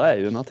 det här är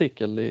ju en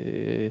artikel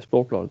i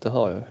Sportbladet, det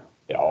hör jag.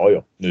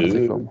 Ja.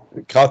 Nu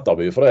krattar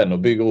vi för den och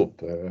bygger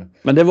upp.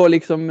 Men det var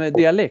liksom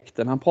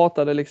dialekten. Han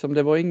pratade liksom,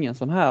 det var ingen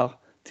sån här...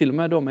 Till och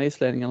med de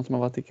islänningarna som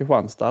har varit i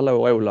Kristianstad, alla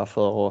och Ola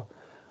för och...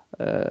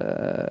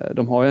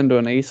 de har ju ändå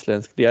en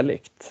isländsk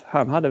dialekt.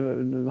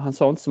 Han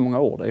sa inte så många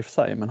ord i och för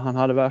sig, men han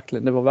hade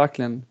verkligen, det var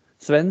verkligen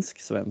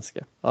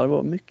svenska. Ja, det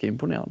var mycket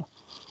imponerande.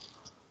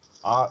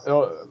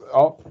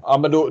 Ja,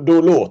 men då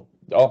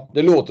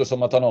det låter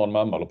som att han har en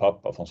mamma eller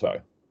pappa från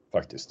Sverige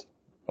faktiskt.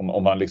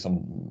 Om han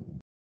liksom...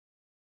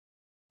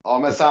 Ja,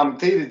 men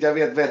samtidigt, jag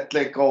vet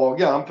Vettlek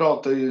Aga, han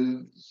pratar ju...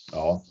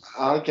 Ja.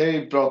 Han kan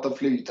ju prata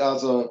flyt,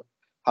 alltså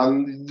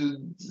han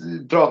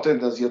pratar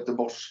inte ens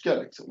göteborgska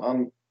liksom.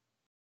 Han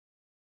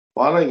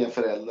har inga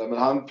föräldrar, men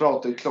han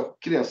pratar ju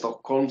klockren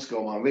stockholmska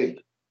om han vill.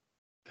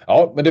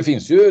 Ja, men det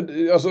finns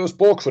ju alltså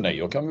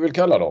språkgenier kan vi väl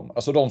kalla dem.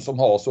 Alltså de som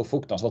har så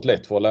fruktansvärt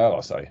lätt för att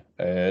lära sig.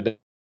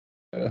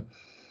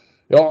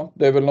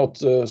 Det är väl något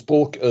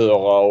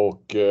språköra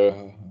och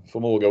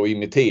förmåga att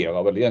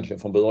imitera väl egentligen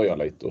från början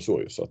lite och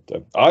så. Så att,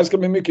 det ska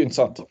bli mycket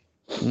intressant.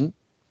 Mm.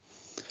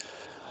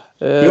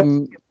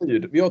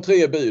 Vi har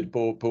 3 bud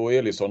på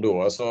Elisson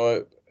då. Alltså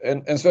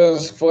en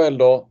svensk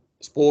förälder,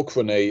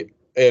 språkgeni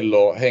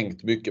eller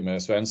hängt mycket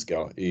med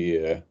svenskar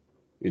i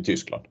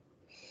Tyskland.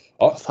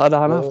 Ja. Hade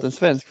han haft en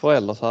svensk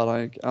förälder så hade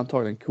han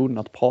antagligen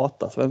kunnat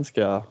prata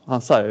svenska.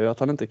 Han säger ju att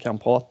han inte kan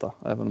prata,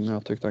 även om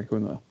jag tyckte han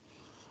kunde.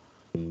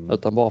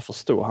 Utan bara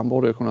förstå. Han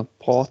borde ju kunna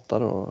prata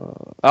då.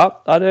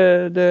 Ja,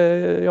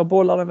 jag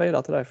bollar den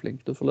vidare till dig,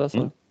 Flink. Du får lösa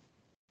det.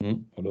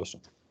 Jag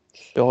löser.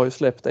 Jag har ju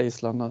släppt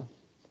Island nu.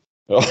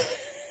 Ja.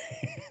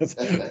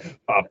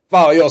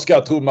 Pappa, jag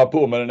ska trumma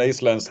på med den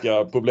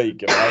isländska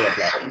publiken.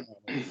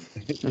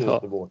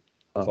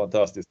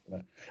 Fantastiskt.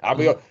 Ja,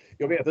 men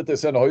jag vet inte,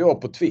 sen har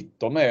jag på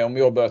Twitter med om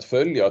jag börjat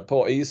följa ett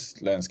par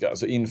isländska,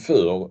 alltså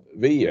inför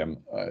VM.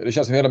 Det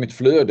känns som hela mitt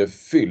flöde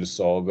fylls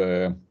av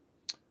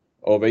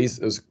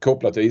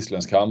kopplat till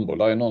isländsk handboll.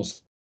 Där är någon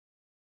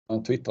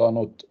som twittrar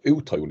något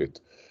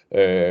otroligt.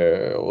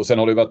 Och sen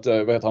har det varit,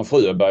 vad heter han,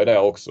 Fröberg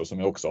där också, som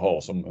jag också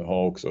har, som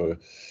har också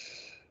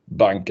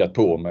bankat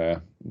på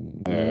med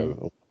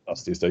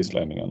fantastiska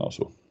islänningarna och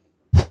så.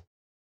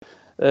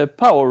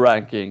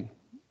 Powerrankning.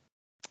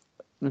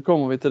 Nu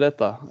kommer vi till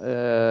detta,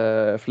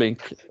 Flink.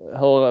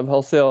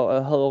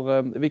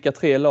 Vilka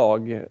 3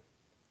 lag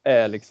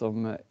är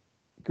liksom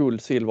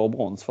guld, silver och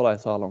brons för dig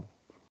så här långt?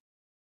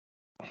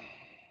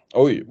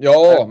 Oj,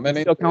 ja, men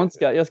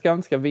jag ska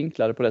inte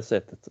vinkla det på det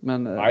sättet,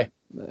 men nej.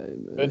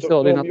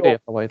 Så dina 3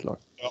 favoritlag.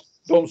 Ja,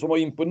 de som har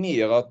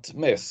imponerat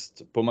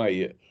mest på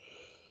mig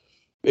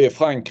är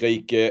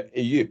Frankrike,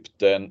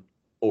 Egypten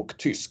och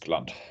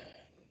Tyskland.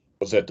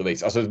 På sätt och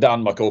vis. Alltså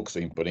Danmark har också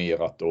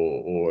imponerat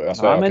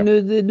men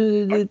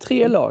nu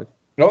 3 lag.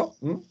 Ja,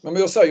 men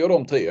jag säger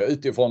de 3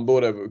 utifrån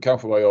både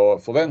kanske vad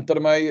jag förväntade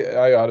mig.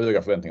 Ja, jag hade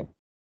höga förväntningar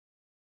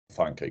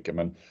Frankrike.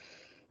 Men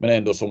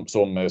ändå som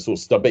så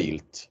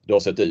stabilt det har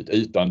sett ut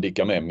utan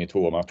dicka med i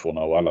 2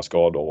 matcherna och alla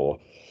skador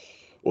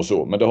och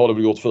så. Men det har det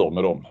väl gjort för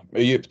med dem.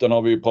 Egypten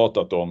har vi ju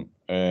pratat om.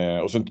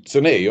 Och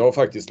sen är jag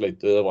faktiskt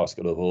lite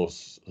överraskad över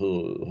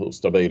hur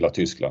stabila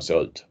Tyskland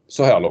ser ut.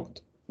 Så här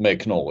långt.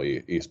 Med Knorr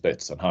i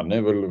spetsen. Han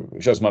är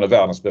väl, känns som han är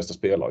världens bästa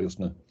spelare just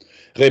nu.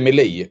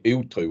 Remeli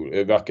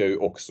verkar ju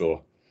också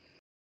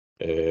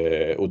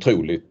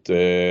otroligt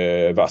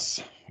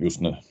vass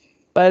just nu.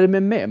 Vad är det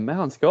med Mem? Är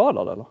han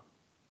skadad eller?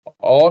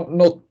 Ja,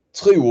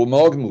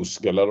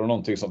 magmuskel eller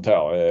någonting sånt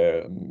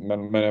här.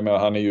 Men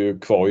han är ju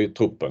kvar i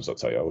truppen så att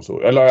säga. Och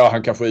så. Eller ja,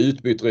 han kanske är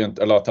utbytt rent,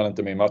 eller att han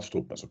inte är med i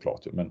matchtruppen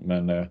såklart.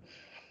 Men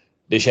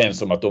det känns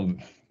som att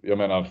jag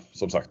menar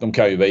som sagt, de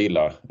kan ju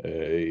vila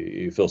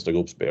i första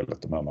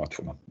gruppspelet de här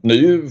matcherna.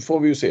 Nu får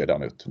vi ju se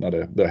där ut när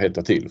det börjar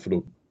hetta till. För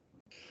då,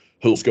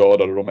 hur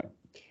skadade de är.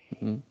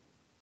 Mm.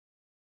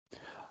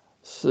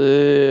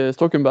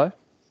 Stockenberg?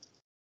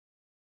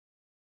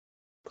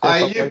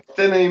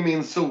 Egypten är ju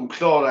min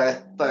solklara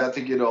etta. Jag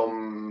tycker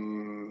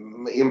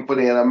de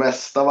imponerar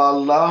mest av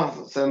alla.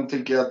 Sen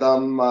tycker jag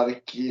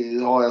Danmark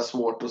har jag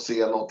svårt att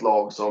se något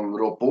lag som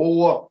rår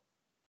på.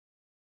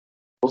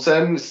 Och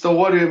sen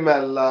står det ju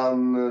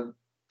mellan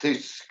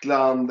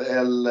Tyskland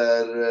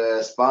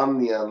eller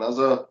Spanien.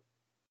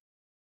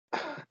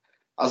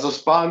 Alltså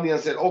Spanien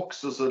ser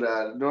också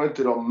sådär. Nu har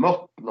inte de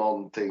mött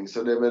någonting.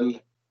 Så det är väl...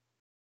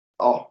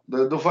 Ja,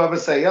 då får jag väl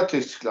säga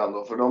Tyskland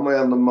då. För de har ju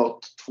ändå mött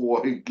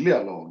 2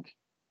 hyggliga lag.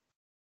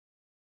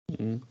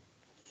 Mm.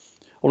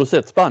 Har du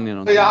sett Spanien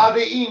någonting? Jag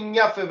hade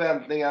inga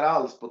förväntningar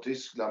alls på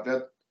Tyskland.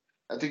 För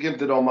jag tycker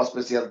inte de har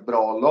speciellt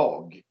bra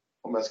lag.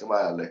 Om jag ska vara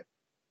ärlig.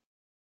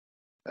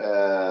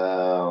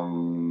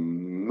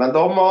 Men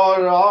de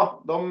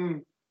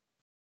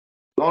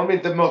har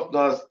inte mött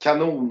några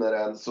kanoner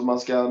än. Så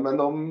men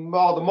de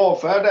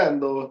avfärdade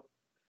ändå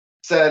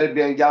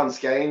Serbien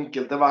ganska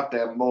enkelt. Det vart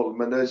en boll,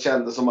 men det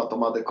kändes som att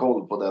de hade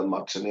koll på den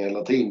matchen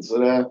hela tiden. Så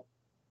de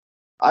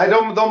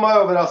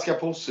har överraskat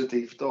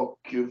positivt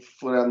och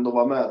får ändå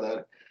vara med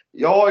där.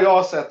 Ja, jag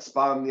har sett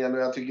Spanien och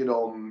jag tycker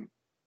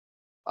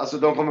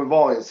de kommer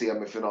vara i en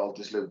semifinal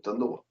till slut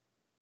ändå.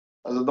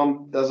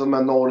 Alltså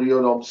med Norge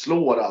och de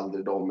slår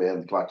aldrig dem i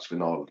en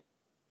kvartsfinal.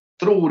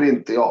 Tror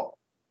inte jag.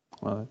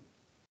 Nej.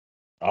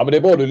 Ja, men det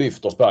är bra du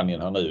lyfter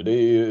Spanien här nu. Det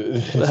är ju...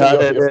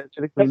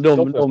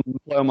 De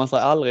bryr man sig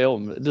aldrig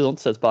om. Du har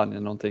inte sett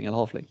Spanien någonting eller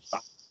Hafling?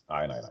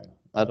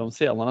 Nej, de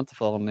ser man inte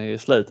förrän i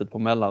slutet på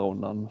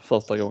mellanrundan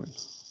första gången.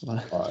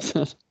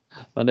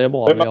 Men det är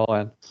bra att vi har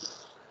en.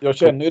 Jag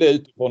känner ju det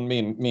utifrån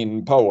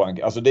min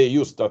powerrankning. Alltså det är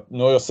just att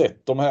nu har jag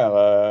sett de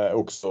här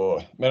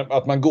också. Men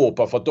att man går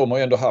på för att de har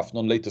ändå haft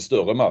någon lite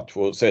större match.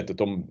 Och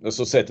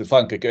sättet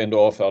Frankrike ändå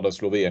avfärdade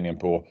Slovenien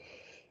på.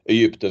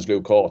 Egypten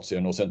slog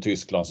Kroatien och sen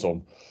Tyskland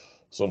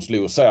som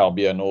slog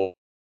Serbien och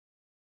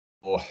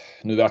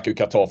nu verkar ju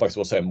Qatar faktiskt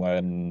vara sämre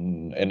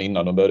än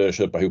innan de började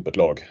köpa ihop ett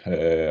lag.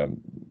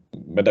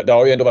 Men det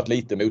har ju ändå varit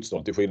lite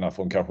motstånd till skillnad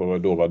från kanske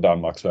då vad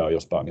Danmark, Sverige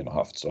och Spanien har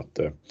haft. Så att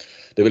det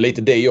är väl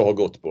lite det jag har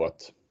gått på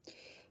att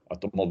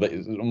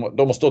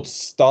de har stått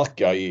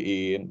starka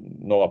i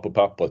några på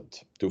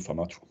pappret tuffa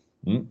matcher.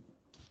 Mm.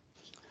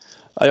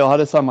 Ja, jag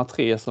hade samma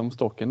 3 som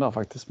stocken där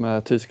faktiskt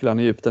med Tyskland,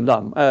 Egypten,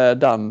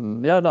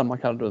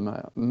 Danmark hade du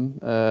med.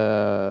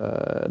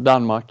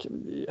 Danmark,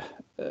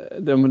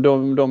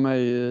 de är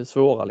ju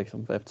svåra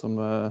liksom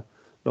eftersom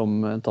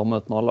de inte har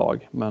mött några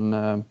lag. Men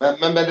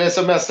det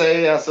som jag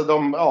säger, alltså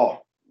de har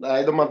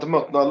inte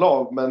mött några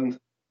lag, men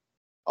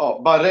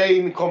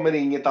Bahrain kommer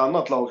inget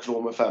annat lag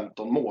slå med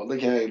 15 mål, det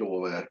kan jag ju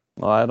lova er.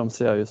 Nej, de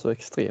ser ju så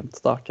extremt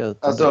starka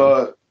ut.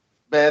 Alltså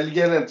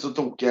Belgien är inte så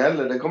tokiga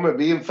heller. Det kommer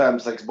bli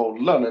 5-6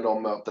 bollar när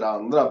de möter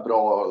andra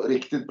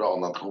riktigt bra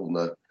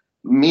nationer.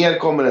 Mer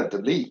kommer det inte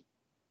bli.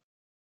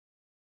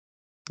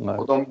 Nej.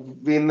 Och de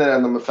vinner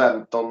ändå med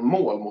 15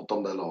 mål mot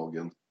de där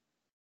lagen.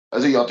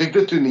 Alltså jag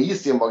tyckte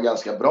Tunisien var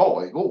ganska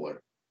bra igår.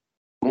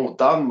 Mot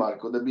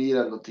Danmark. Och det blir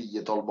ändå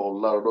 10-12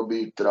 bollar. Och då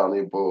byter han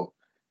in på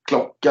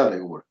klockan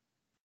igår.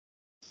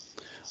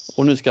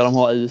 Och nu ska de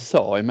ha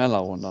USA i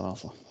mellanrundan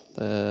alltså.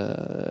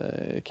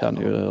 Det kan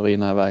ju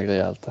rinna iväg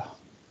rejält.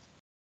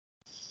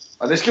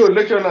 Ja, det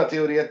skulle kunna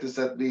teoretiskt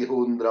sett bli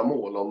 100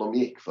 mål om de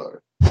gick för.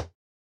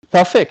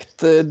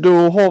 Perfekt, då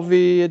har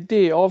vi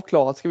det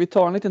avklarat. Ska vi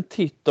ta en liten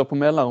titt på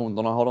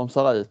mellanrundorna, hur de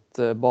ser ut?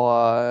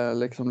 Bara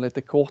liksom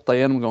lite korta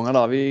genomgångar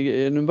där.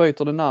 Nu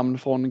byter det namn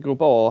från grupp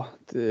A,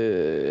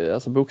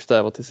 alltså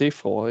bokstäver till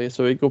siffror.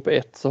 Så i grupp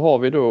 1 så har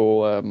vi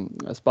då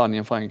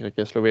Spanien,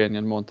 Frankrike,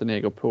 Slovenien,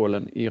 Montenegro,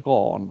 Polen,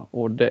 Iran.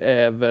 Och det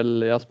är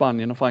väl,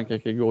 Spanien och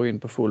Frankrike går in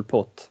på full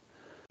pott.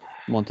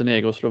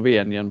 Montenegro och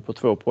Slovenien på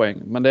 2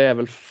 poäng. Men det är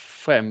väl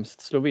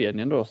främst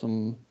Slovenien då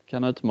som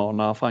kan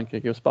utmana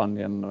Frankrike och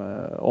Spanien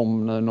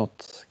om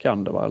något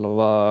kan det, va? Eller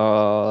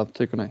vad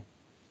tycker ni?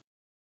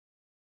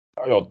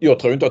 Jag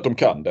tror inte att de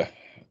kan det.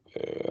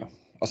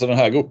 Alltså den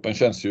här gruppen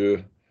känns ju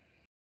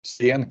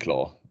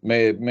stenklar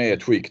med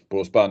ett skikt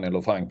på Spanien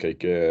och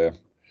Frankrike.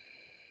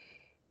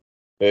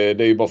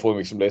 Det är ju bara från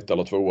liksom 1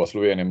 eller 2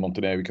 Slovenien,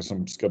 Montenegro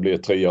som ska bli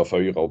 3 och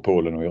 4 och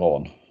Polen och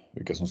Iran.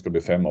 vilka som ska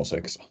bli 5 och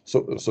 6.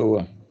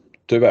 Så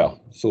tyvärr,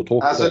 så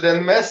tråkigt. Alltså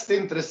den mest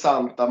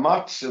intressanta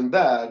matchen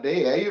där,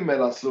 det är ju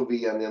mellan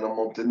Slovenien och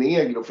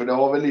Montenegro. För det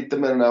har väl lite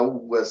med den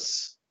här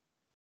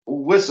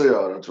OS att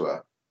göra, tror jag.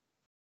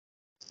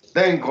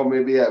 Den kommer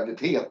ju bli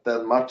jävligt het,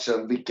 den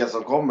matchen. Vilka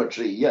som kommer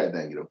 3:a i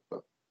den gruppen.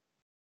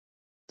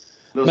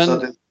 Plus men,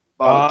 att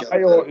det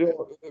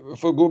jag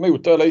får gå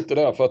emot det lite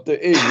där, för att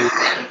det är ju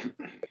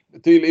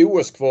till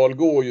OS-kval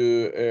går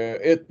ju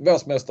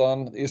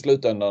världsmästaren i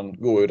slutändan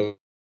går ju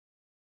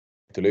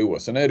till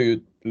OS. Sen är det ju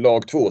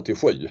lag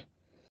 2-7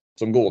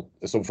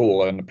 som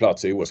får en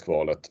plats i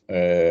OS-kvalet.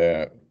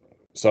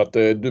 Så att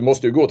du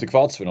måste ju gå till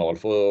kvartsfinal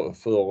för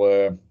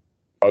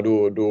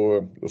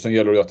och sen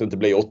gäller det att det inte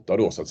blir 8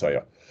 då, så att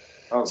säga.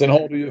 Okay. Sen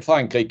har du ju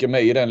Frankrike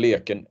med i den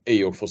leken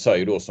i och för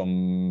sig då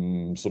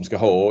som ska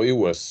ha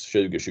OS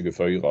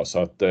 2024, så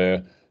att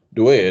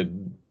då är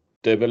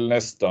det väl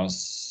nästan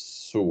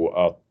så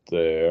att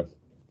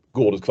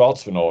går du till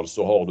kvartsfinal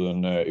så har du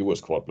en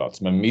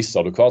OS-kvalplats, men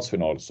missar du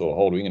kvartsfinal så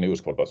har du ingen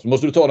OS-kvalplats. Så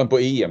måste du ta den på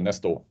EM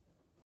nästa år.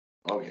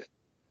 Okay.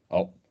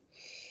 Ja.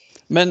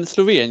 Men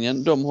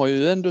Slovenien, de har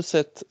ju ändå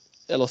sett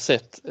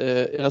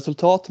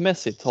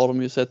resultatmässigt har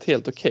de ju sett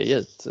helt okej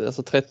ut.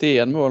 Alltså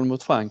 31 mål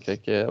mot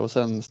Frankrike och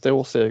sen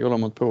storseger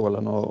mot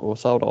Polen och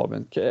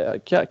Saudiarabien.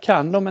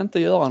 Kan de inte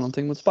göra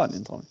någonting mot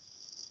Spanien, tror ni?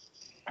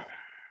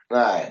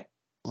 Nej.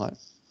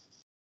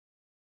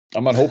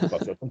 Ja, man hoppas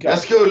att de kan. Jag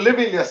skulle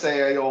vilja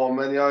säga ja,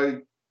 men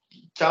jag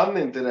kan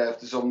inte det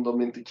eftersom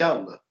de inte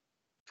kan det.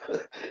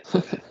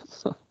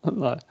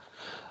 Nej.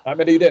 Nej,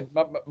 men det är ju det.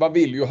 Man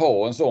vill ju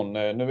ha en sån.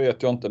 Nu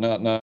vet jag inte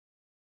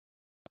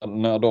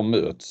när de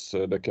möts.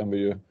 Det kan vi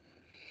ju.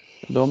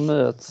 De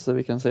möts,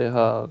 vi kan se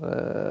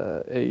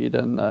här, i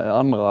den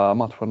andra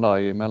matchen där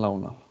i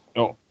mellanrundan.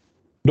 Ja.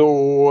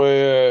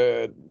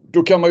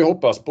 Då kan man ju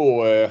hoppas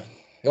på,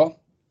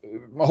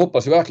 man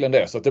hoppas ju verkligen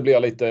det, så att det blir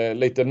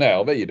lite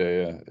nerv i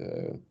det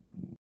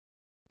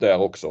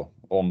där också,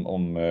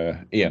 om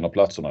en av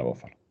platserna i alla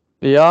fall.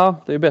 Ja,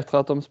 det är bättre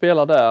att de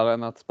spelar där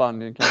än att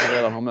Spanien kanske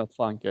redan har mött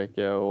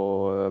Frankrike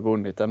och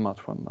vunnit den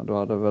matchen. Då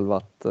hade det väl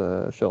varit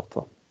kört,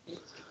 va?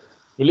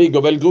 Nu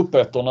ligger väl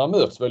gruppettorna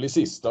möts väl i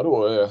sista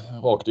då,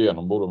 rakt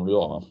igenom borde de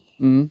göra.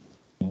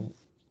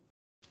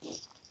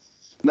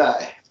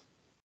 Nej,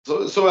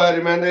 så är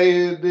det, men det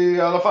är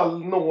i alla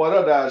fall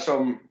några där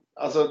som,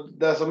 alltså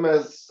det som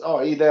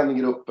är i den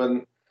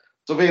gruppen,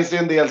 så finns det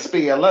en del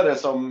spelare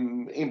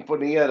som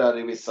imponerar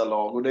i vissa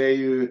lag, och det är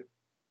ju,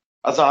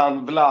 alltså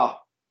han Vla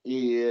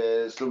i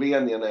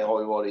Slovenien har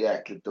ju varit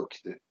jäkligt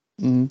duktig.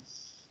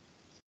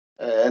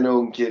 En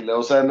ung kille,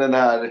 och sen den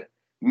här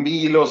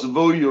Milos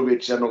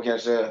Vujovic är nog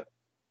kanske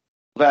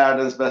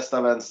världens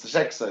bästa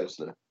vänstersexa just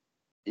nu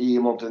i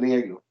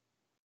Montenegro.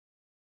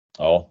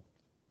 Ja.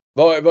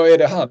 Vad är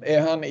det han?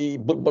 Är han i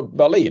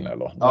Berlin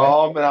eller?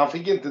 Ja, men han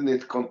fick inte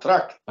nytt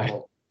kontrakt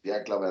på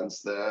jäkla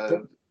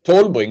vänster.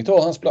 Tolbring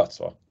tar hans plats,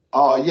 va?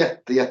 Ja,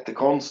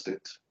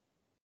 jättekonstigt.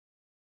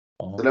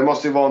 Så det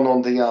måste ju vara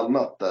någonting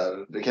annat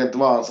där. Det kan inte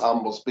vara hans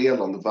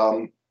handbollsspelande,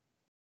 för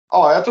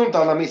jag tror inte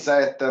han har missat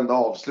ett enda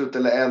avslut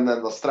eller en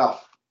enda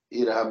straff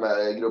i det här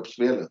med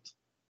gruppspelet.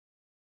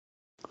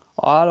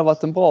 Ja, det har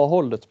varit en bra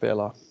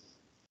hållet-spelare.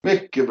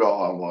 Mycket bra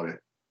har han varit.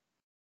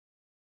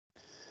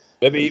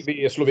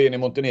 Vi Slovenien och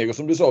Montenegro,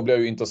 som du sa, blir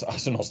ju intressant.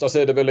 Alltså, någonstans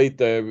är det väl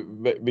lite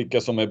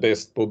vilka som är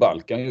bäst på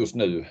Balkan just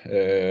nu.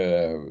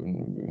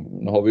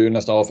 Nu har vi ju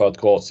nästan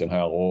avfärdat Kroatien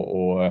här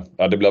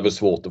och det blir väl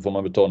svårt. Då får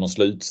man väl ta någon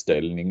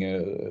slutställning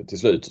till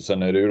slut. Och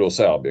sen är det ju då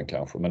Serbien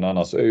kanske. Men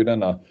annars är ju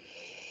denna...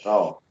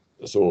 Ja.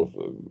 Så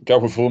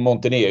kanske får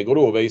Montenegro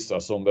då visa,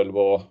 som väl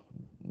var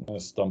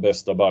nästan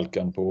bästa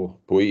Balkan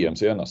på EM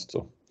senast.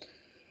 Så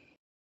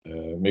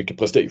mycket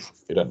prestige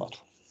i den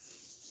matchen.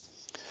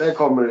 Det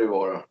kommer det ju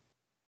vara.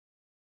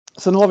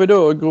 Sen har vi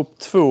då grupp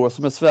 2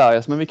 som är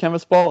Sveriges, men vi kan väl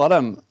spara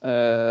den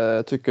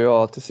tycker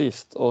jag till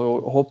sist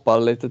och hoppa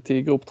lite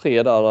till grupp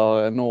 3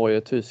 där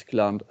Norge,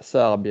 Tyskland,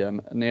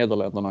 Serbien,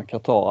 Nederländerna,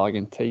 Qatar,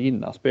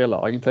 Argentina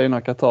spelar. Argentina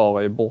och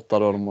Qatar är borta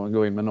då, de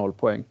går in med 0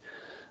 poäng.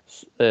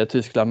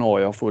 Tyskland,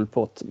 Norge har full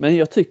pott. Men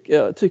jag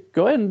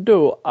tycker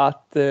ändå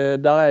att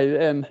där är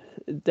ju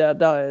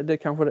det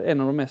kanske är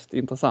en av de mest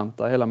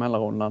intressanta hela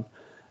mellanrundan.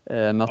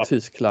 När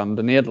Tyskland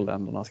och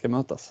Nederländerna ska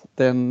mötas.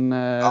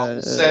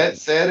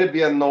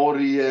 Serbien,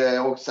 Norge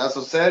också.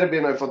 Alltså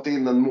Serbien har ju fått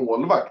in en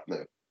målvakt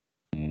nu.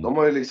 De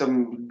har ju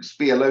liksom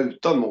spelat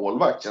utan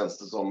målvakt, känns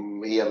det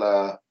som,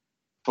 hela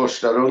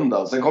första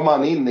rundan. Sen kom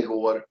han in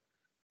igår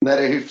när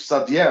det är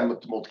hyfsat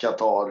jämnt mot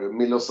Qatar,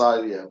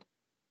 Milosavljev,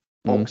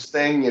 och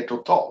stänger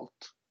totalt.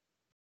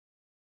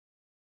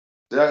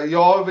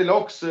 Jag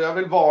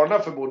vill varna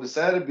för både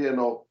Serbien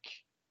och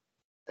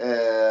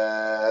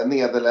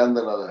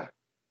Nederländerna där.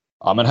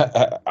 Ja, men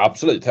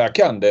absolut, här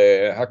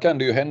kan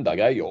det ju hända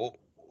grejer.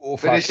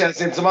 För det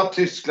känns inte som att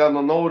Tyskland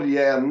och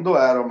Norge ändå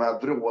är de här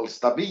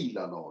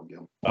vrålstabila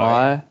lagen.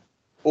 Nej.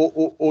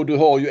 Och du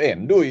har ju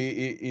ändå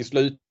i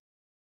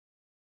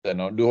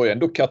slutändan, du har ju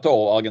ändå Qatar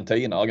och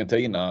Argentina.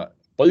 Argentina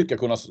brukar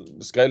kunna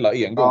skrälla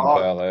en gång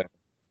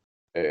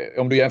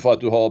om du jämför att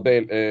du har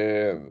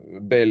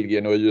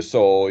Belgien och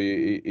USA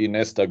i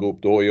nästa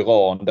grupp, du har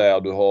Iran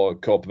där, du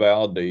har Kap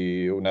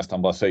Verde och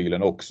nästan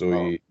Brasilien också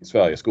i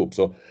Sveriges grupp.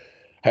 Så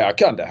här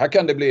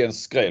kan det bli en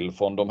skräll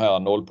från de här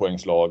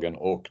nollpoängslagen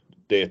och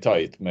det är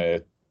tajt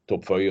med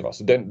topp 4.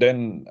 Så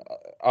den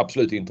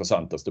absolut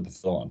intressantaste på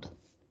förhand.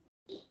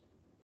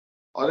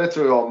 Ja, det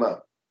tror jag med.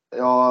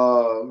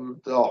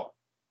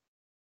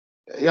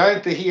 Jag är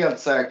inte helt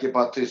säker på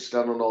att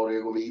Tyskland och Norge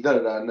går vidare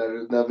där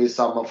när vi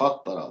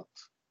sammanfattar allt.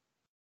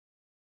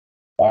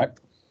 Nej.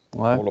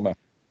 Jag håller med.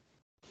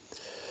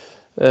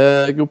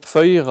 Grupp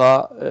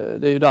 4,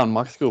 det är ju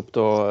Danmarks grupp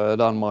då.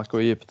 Danmark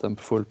och Egypten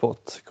på full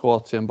pott.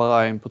 Kroatien,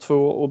 Bahrain på 2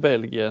 och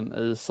Belgien,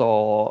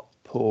 USA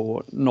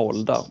på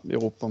 0 där.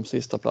 Europa om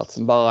sista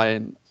platsen.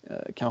 Bahrain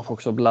kanske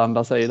också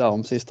blandar sig där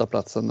om sista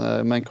platsen.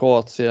 Men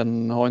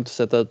Kroatien har inte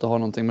sett ut att ha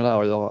någonting med det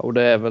här att göra. Och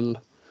det är väl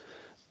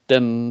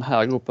den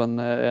här gruppen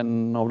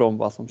en av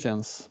dem som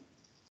känns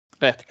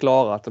rätt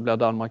klara att det blir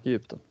Danmark och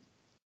Egypten.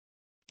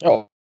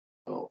 Ja.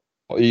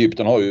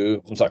 Egypten har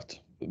ju som sagt,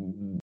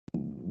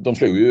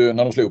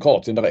 när de slog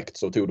Kroatien direkt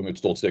så tog de ett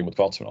stort steg mot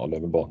kvartsfinal. Det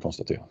är väl bara att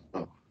konstatera.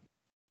 Ja.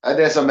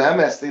 Det som är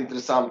mest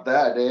intressant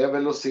där, det är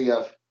väl att se.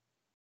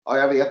 Ja,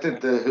 jag vet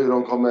inte hur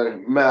de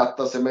kommer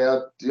mäta sig, men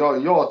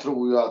jag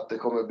tror ju att det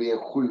kommer bli en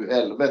 7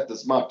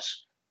 helvetes match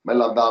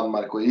mellan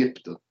Danmark och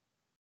Egypten.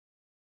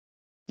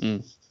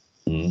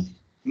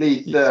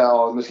 Lite,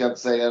 nu ska jag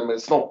inte säga, men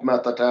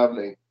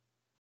snoppmätartävling.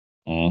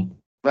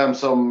 Vem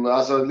som,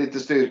 alltså lite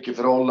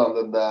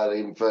styrkeförhållanden där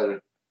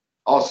inför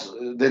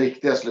det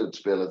riktiga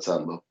slutspelet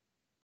sen då.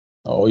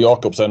 Ja, och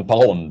Jakobsen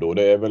Parondo,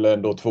 det är väl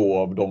ändå 2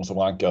 av dem som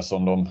rankas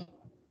som de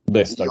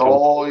bästa.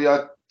 Ja, jag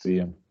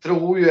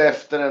tror ju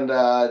efter den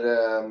där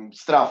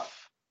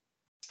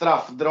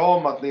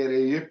straffdramat nere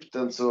i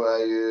Egypten så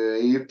är ju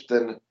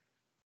Egypten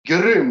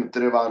grymt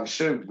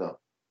revanschsugna.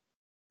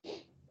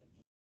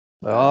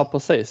 Ja,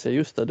 precis.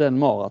 Just det, den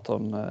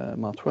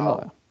maratonmatchen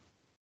där.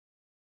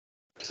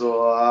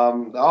 Så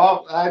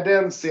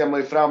den ser man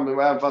ju fram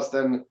emot, även fast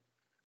den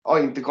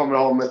inte kommer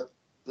att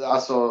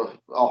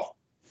ha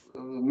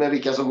med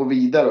vilka som går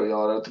vidare att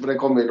göra. För det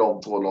kommer ju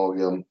de 2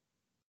 lagen,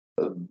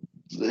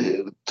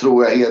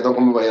 tror jag, de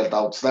kommer vara helt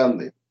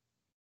outstanding.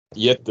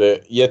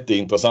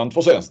 Jätteintressant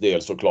för svensk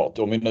del såklart.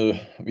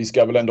 Vi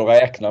ska väl ändå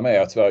räkna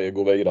med att Sverige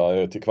går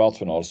vidare till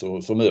kvartsfinal,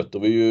 så möter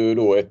vi ju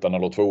då 1:an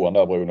eller 2:an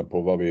där beroende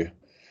på vad vi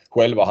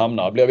själva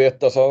hamnar. Blir vi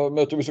 1:a så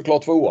möter vi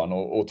såklart 2:an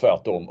och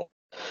tvärtom.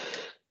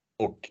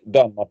 Och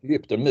Danmark och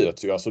Egypten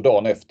möts ju alltså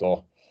dagen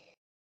efter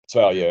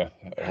Sverige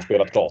har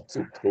spelat klart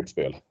sitt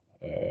gruppspel.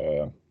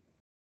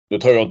 Nu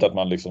tror jag inte att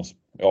man liksom,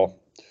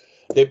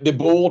 det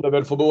borde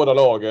väl för båda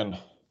lagen,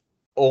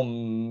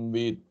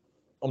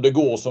 om det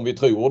går som vi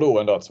tror då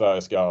ändå, att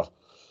Sverige ska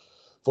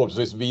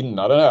förhoppningsvis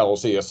vinna den här och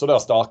se så där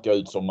starka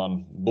ut som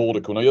man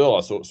borde kunna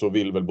göra, så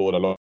vill väl båda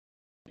lagen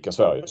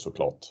Sverige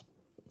såklart.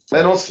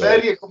 Men om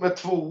Sverige kommer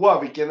 2:a,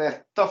 vilken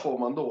 1:a får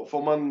man då?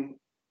 Får man...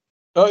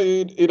 Ja,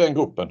 i den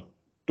gruppen.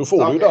 Då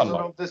får du ju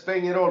Danmark. Så det spelar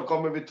ingen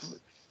roll,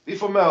 vi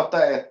får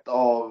möta ett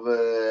av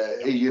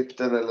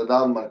Egypten eller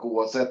Danmark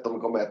oavsett om vi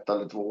kommer 1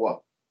 eller 2.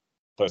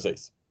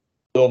 Precis.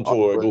 De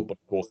 2 grupperna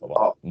kostar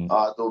va?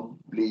 Då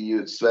blir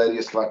ju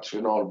Sveriges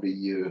kvartsfinal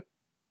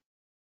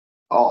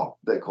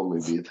det kommer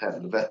ju bli ett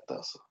helvete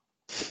alltså.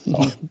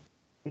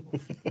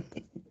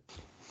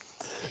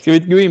 Ska vi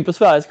gå in på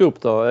Sveriges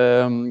grupp då?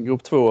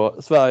 Grupp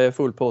 2, Sverige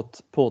full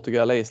pott,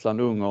 Portugal,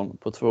 Island, Ungern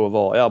på 2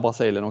 var. Ja,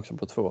 Brasilien också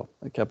på 2.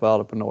 Kap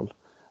Verde på 0.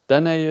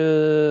 Den är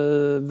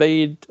ju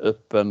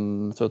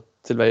vidöppen så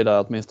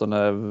tillvidare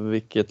åtminstone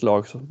vilket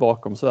lag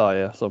bakom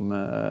Sverige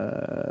som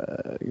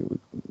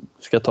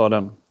ska ta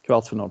den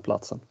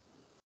kvartsfinalplatsen.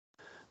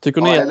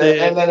 Tycker ni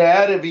eller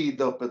är det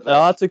vidöppet?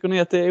 Ja, tycker ni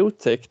att det är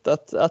otäckt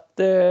att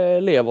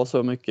det lever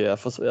så mycket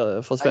för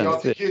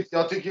svensk?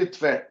 Jag tycker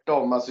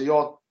tvärtom. Alltså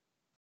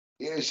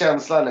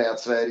känslan är att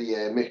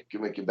Sverige är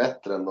mycket, mycket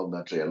bättre än de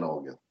där 3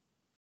 lagen.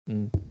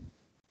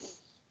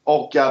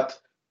 Och att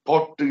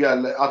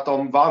Portugal, att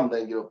de vann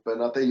den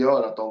gruppen, att det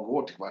gör att de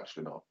går till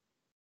kvartsfinal.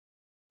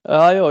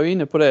 Ja, jag är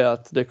inne på det,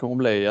 att det kommer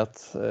bli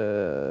att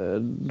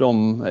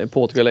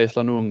Portugal,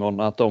 Island och Ungern,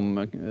 att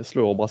de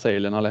slår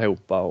Brasilien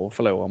allihopa och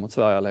förlorar mot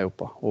Sverige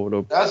allihopa.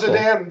 Det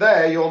enda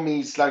är ju om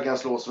Island kan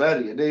slå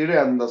Sverige. Det är ju det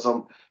enda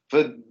som...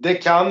 För det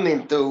kan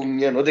inte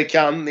Ungern och det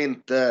kan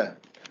inte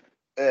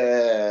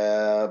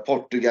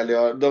Portugal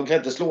göra. De kan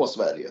inte slå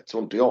Sverige,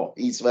 tror inte jag,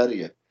 i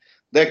Sverige.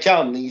 Det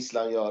kan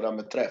Island göra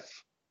med träff.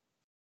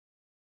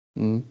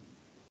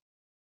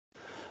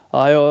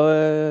 Ja,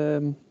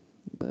 jag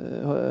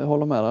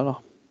håller med dig där.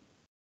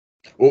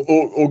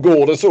 Och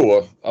går det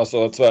så,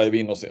 alltså att Sverige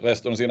vinner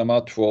resten av sina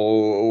matcher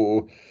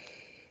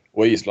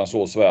och Island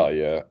slår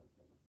Sverige,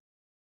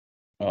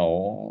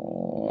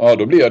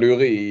 då blir det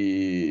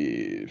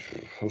ju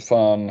hur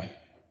fan.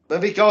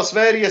 Men vilka har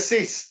Sverige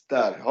sist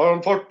där? Har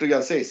de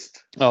Portugal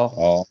sist?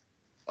 Ja.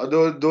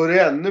 Då är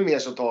det ännu mer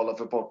som talar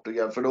för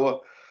Portugal. För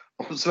då,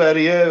 om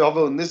Sverige har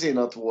vunnit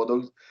sina 2,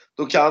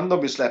 då kan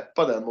de ju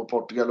släppa den mot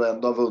Portugal och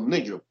ändå ha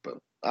vunnit gruppen.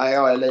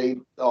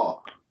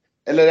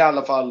 Eller i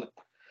alla fall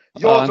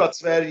Jag tror att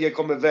Sverige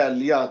kommer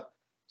välja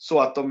så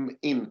att de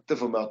inte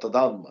får möta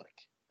Danmark.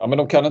 Ja, men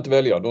de kan inte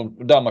välja.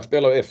 Danmark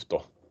spelar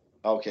efter.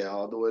 Okej,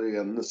 ja, då är det ju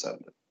ännu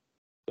sämre.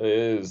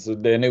 Så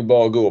det är nog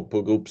bara att gå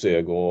på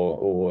gruppseger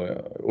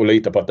och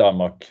lita på att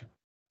Danmark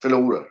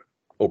förlorar.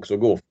 Också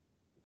går.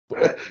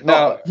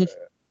 Nej,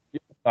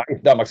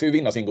 Danmark ska ju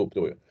vinna sin grupp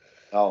då ju.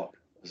 Ja,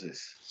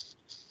 precis.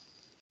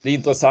 Det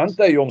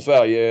intressanta är ju om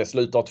Sverige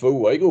slutar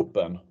 2 i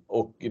gruppen.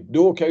 Och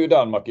då kan ju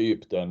Danmark och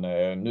Egypten...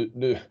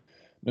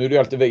 Nu är det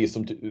alltid vi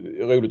som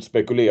är roligt att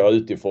spekulera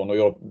utifrån.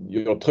 Och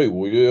jag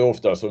tror ju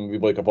ofta, som vi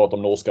brukar prata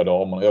om norska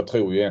damerna, jag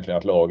tror ju egentligen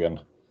att lagen,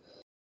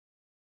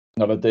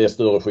 när det inte är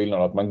större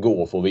skillnad, att man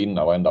går för att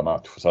vinna varenda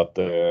match. Så att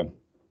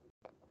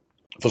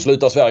för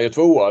slutar Sverige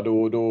 2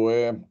 då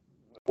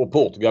och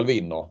Portugal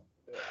vinner.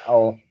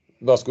 Ja,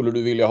 vad skulle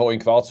du vilja ha i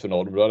en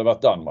kvartsfinal? Det hade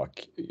varit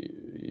Danmark.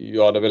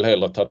 Jag hade väl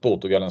hellre tagit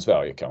Portugal än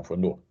Sverige kanske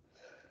ändå.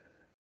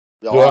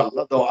 Ja,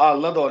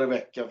 alla dagar i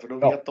veckan, för då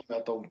vet de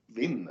att de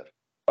vinner.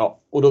 Ja,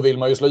 och då vill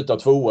man ju sluta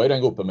 2 i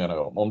den gruppen, menar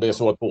jag. Om det är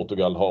så att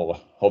Portugal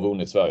har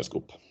vunnit Sveriges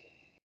grupp.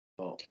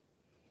 Ja.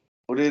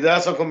 Och det är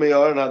det som kommer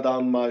göra den här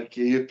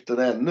Danmark-Egypten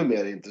ännu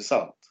mer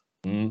intressant.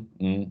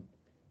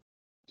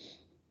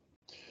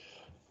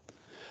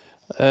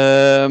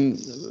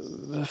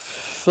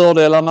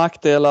 Fördelar,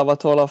 nackdelar, vad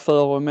talar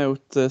för och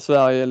emot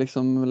Sverige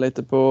liksom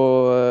lite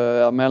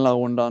på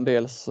mellanrundan,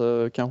 dels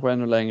kanske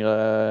ännu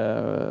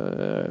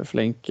längre.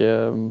 Flink,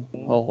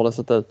 har det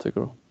sett ut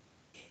tycker du?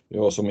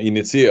 Jag som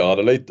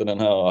initierade lite den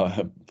här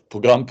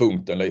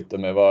programpunkten lite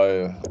med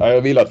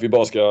jag vill att vi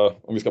bara ska,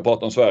 om vi ska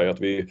prata om Sverige, att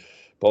vi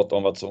pratar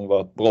om vad som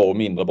var bra och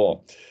mindre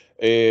bra.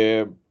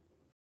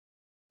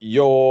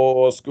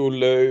 Jag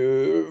skulle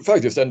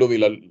faktiskt ändå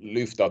vilja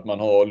lyfta att man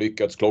har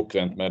lyckats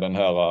klockrent med den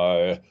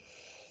här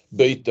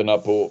bytena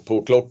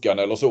på klockan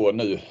eller så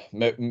nu.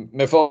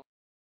 Med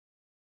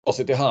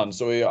facit i hand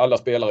så är alla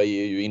spelare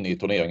ju inne i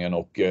turneringen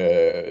och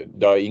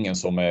det är ingen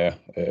som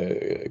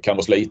kan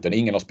vara sliten.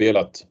 Ingen har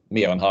spelat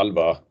mer än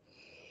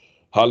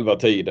halva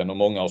tiden och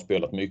många har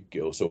spelat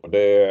mycket och så.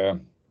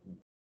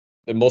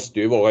 Det måste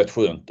ju vara rätt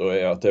skönt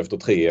att efter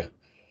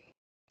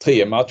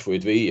tre matcher i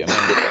ett VM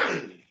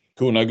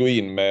kunna gå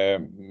in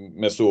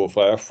med så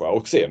fräscha,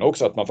 och sen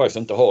också att man faktiskt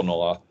inte har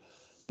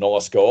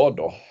några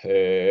skador.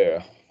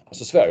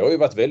 Alltså Sverige har ju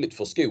varit väldigt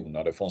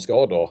förskonade från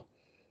skador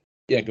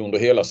egentligen under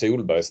hela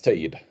Solbergs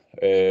tid.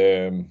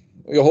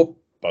 Jag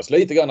hoppas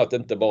lite grann att det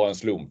inte bara är en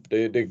slump.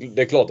 Det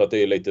är klart att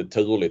det är lite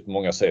turligt på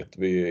många sätt.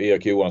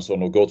 Erik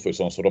Johansson och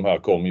Gottfridsson, så de här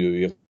kom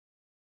ju i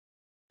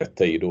rätt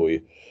tid då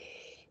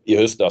i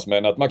höstas,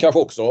 men att man kanske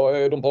också,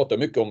 de pratar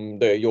mycket om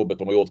det jobbet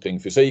de har gjort kring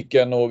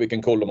fysiken och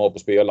vilken koll de har på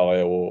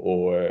spelare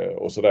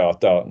och sådär,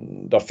 att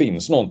där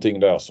finns någonting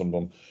där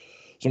som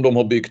de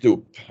har byggt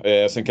upp.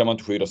 Sen kan man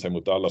inte skydda sig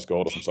mot alla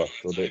skador som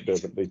sagt, och det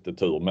är lite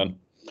tur, men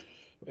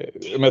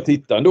om jag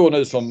tittar ändå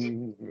nu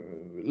som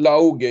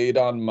Lauge i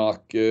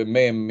Danmark,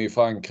 Mem i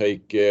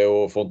Frankrike,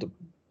 och får inte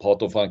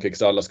prata om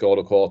Frankrikes alla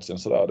skador, Kroatien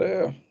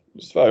sådär,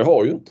 Sverige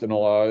har ju inte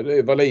några, det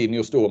är Wallin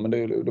just då, men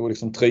det var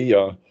liksom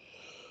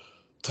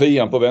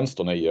trean på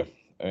vänsternio.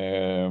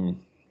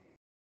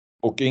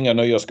 Och inga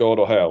nya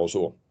skador här och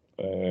så.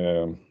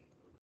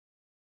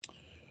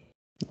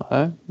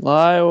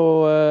 Nej,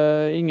 och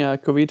inga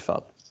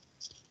covidfall.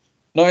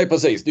 Nej,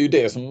 precis. Det är ju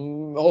det som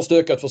har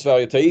stökat för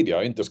Sverige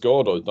tidigare. Inte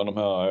skador utan de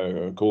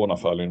här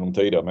coronafallen i de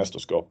tidigare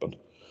mästerskapen.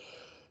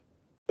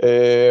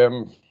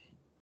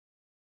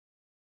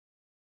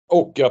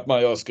 Och att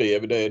jag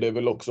skrev det är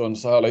väl också en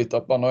så här lite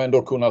att man har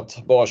ändå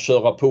kunnat bara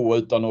köra på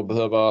utan att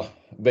behöva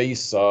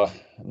visa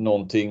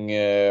någonting.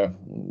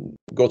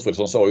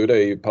 Gottfridsson sa ju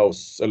det i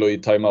paus eller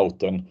i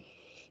timeouten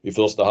i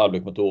första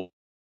halvlek mot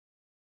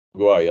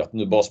Uruguay, att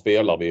nu bara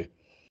spelar vi.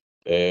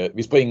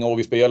 Vi springer och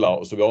vi spelar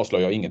och så vi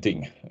avslöjar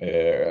ingenting.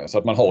 Så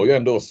att man har ju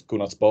ändå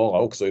kunnat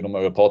spara också i de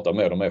jag pratar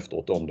med dem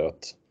efteråt om det.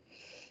 Att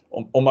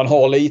om man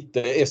har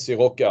lite S i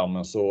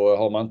rockarmen så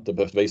har man inte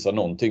behövt visa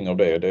någonting av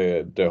det.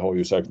 Det har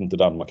ju säkert inte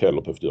Danmark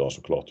heller behövt göra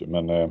såklart.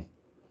 Men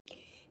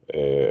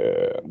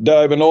det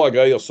är väl några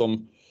grejer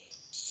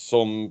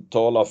som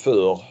talar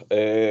för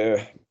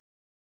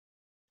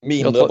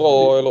mindre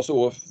bra eller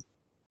så.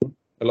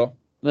 Eller?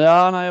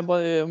 Ja,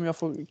 nej, om jag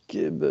får,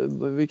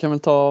 vi kan väl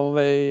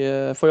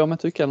får jag med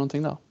tycka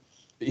någonting där?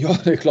 Ja,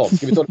 det är klart.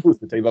 Ska vi ta det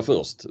positiva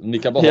först? Ni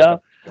kan bara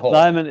ha.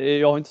 Nej, men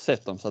jag har inte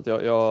sett dem så att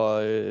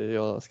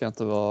jag ska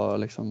inte vara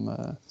liksom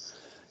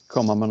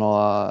komma med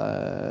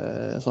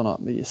några sådana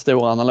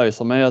stora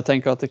analyser, men jag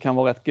tänker att det kan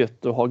vara rätt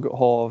gött att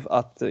ha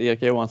att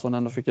Erik Johansson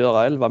ändå fick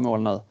göra 11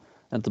 mål nu.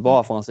 Inte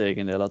bara för hans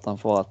egen del utan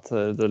för att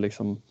det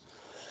liksom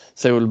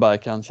Solberg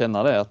kan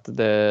känna det, att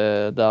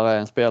det där är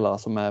en spelare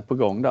som är på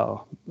gång där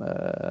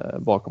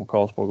bakom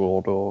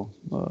Karlsborgård och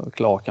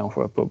klar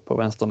kanske på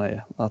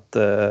vänsternio. Att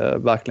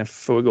verkligen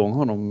få igång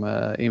honom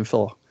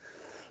inför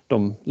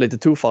de lite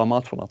tuffare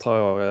matcherna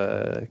tror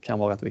jag kan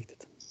vara rätt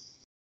viktigt.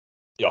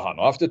 Ja, han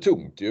har haft det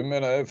tungt ju,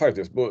 men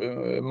faktiskt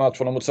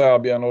matcherna mot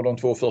Serbien och de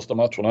 2 första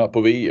matcherna här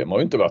på VM har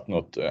ju inte varit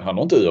något, han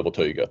har inte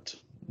övertygat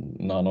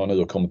när han nu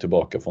har kommit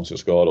tillbaka från sin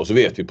skada. Och så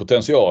vet vi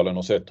potentialen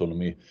och sett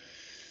honom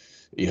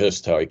i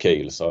höst här i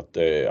Kiel. Så att,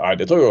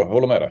 det tror jag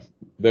håller med dig.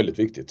 Väldigt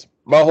viktigt.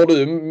 Vad har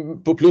du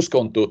på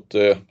pluskontot,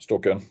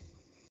 Stocken?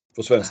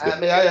 För svensk? Nej,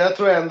 men jag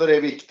tror ändå det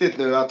är viktigt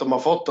nu att de har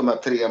fått de här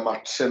 3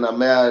 matcherna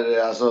med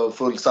alltså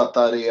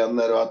fullsatta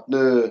arenor och att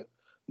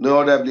nu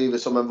har det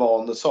blivit som en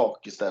vanlig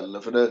sak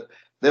istället. För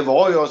det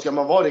var ju, ska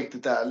man vara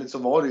riktigt ärlig, så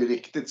var det ju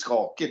riktigt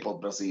skakigt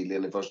mot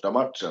Brasilien i första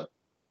matchen.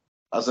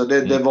 Alltså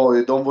det var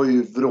ju, de var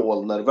ju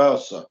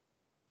vrålnervösa.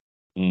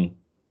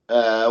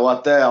 Och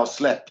att det har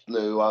släppt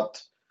nu och att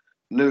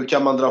nu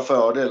kan man dra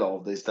fördel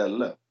av det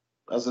istället.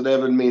 Alltså det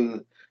är väl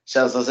min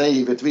känsla sen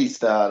givetvis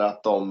det här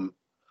att de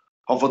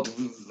har fått,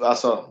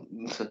 alltså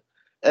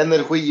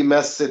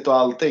energimässigt och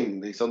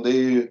allting liksom, det är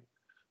ju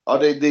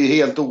det är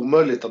helt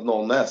omöjligt att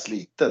någon är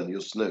sliten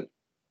just nu.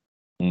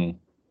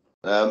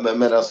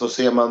 Men alltså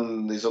ser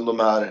man liksom de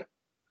här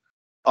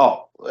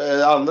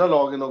andra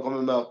lagen de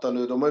kommer möta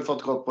nu, de har ju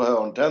fått gått på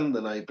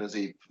hörntänderna i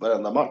princip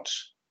varenda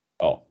match.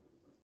 Ja.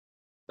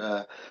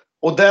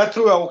 Och det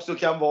tror jag också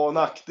kan vara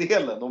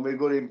nackdelen om vi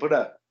går in på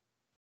det.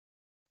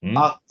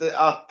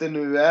 Att det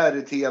nu är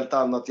ett helt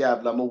annat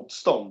jävla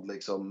motstånd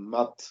liksom.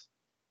 Att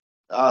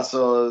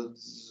alltså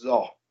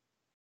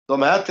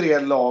de här 3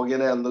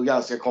 lagen är ändå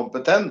ganska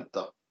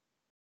kompetenta.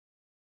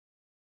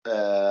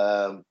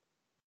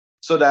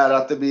 Så där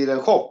att det blir en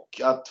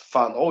chock att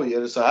fan, oj,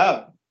 är det så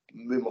här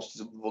vi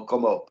måste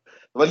komma upp.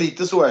 Det var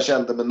lite så jag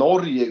kände med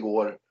Norge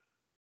igår.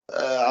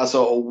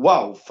 Alltså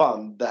wow,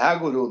 fan, det här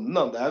går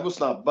undan, det här går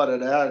snabbare,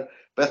 det här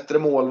bättre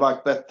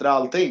målvakt, bättre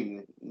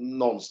allting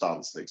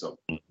någonstans liksom.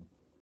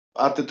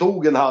 Att det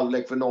tog en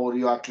halvlek för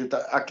Norge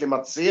att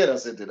akklimatisera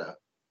sig till det.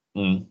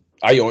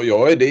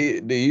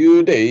 Det är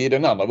ju det i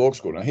den andra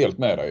vågskålen, helt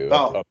med dig.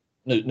 Ja.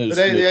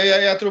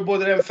 Jag tror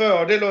både det är en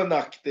fördel och en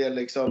nackdel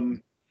liksom.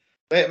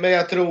 Men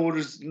jag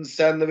tror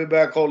sen när vi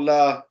börjar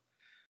kolla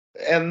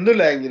ännu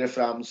längre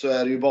fram så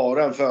är det ju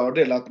bara en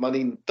fördel att man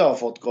inte har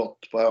fått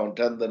gått på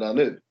hörntänderna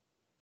nu.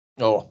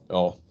 Ja.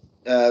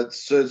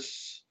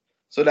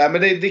 Så där,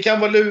 men det kan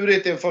vara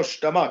lurigt i en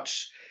första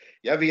match.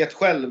 Jag vet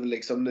själv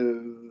liksom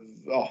nu,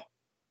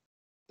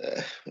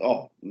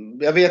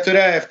 jag vet hur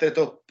det är efter ett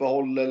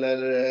uppehåll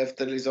eller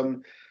efter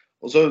liksom,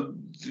 och så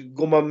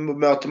går man och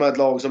möter med ett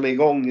lag som är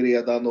igång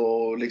redan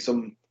och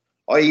liksom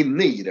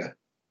inne i det.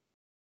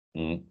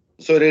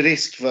 Så är det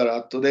risk för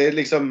att, och det är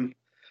liksom,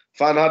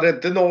 fan, hade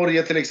inte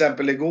Norge till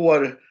exempel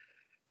igår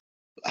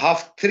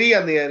haft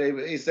 3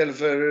 ner istället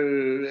för,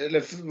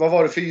 eller vad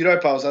var det, 4 i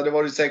paus, hade det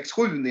varit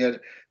 6-7 ner,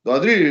 då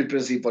hade det ju i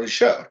princip varit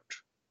kört.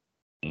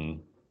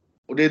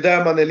 Och det är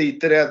där man är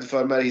lite rädd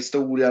för med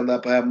historien där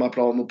på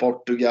hemmaplan och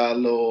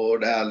Portugal och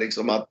det här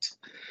liksom, att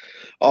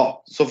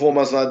så får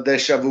man sådana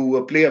déjà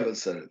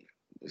vu-upplevelser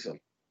liksom.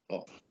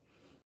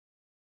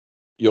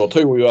 Jag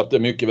tror ju att det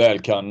mycket väl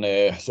kan,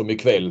 som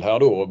ikväll här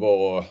då,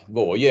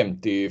 vara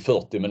jämnt i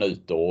 40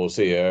 minuter och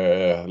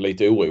se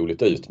lite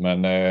oroligt ut.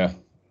 Men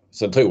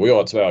sen tror jag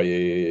att Sverige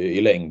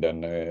i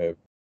längden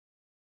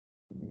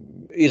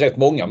i rätt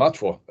många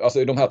matcher,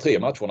 alltså i de här 3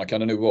 matcherna kan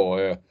det nog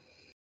vara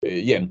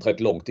jämnt rätt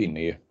långt in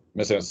i.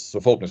 Men sen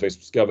så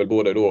förhoppningsvis ska väl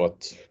både då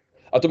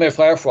att de är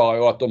fräschare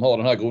och att de har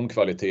den här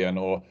grundkvaliteten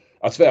och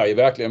att Sverige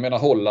verkligen, jag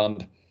menar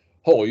Holland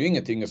har ju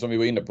ingenting som vi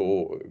var inne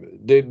på.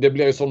 Det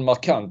blir ju sån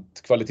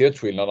markant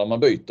kvalitetsskillnad när man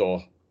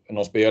byter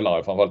någon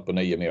spelare, framförallt på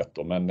 9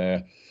 meter. Men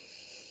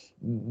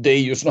det är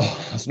ju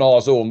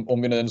snarare så,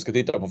 om vi nu ska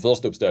titta på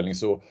första uppställning,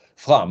 så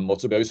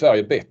framåt så blir ju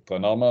Sverige bättre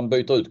när man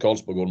byter ut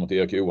Karlsborg mot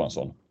Erik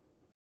Johansson.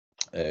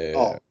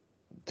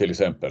 Till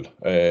exempel.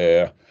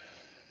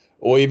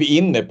 Och är vi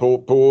inne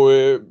på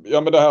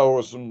men det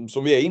här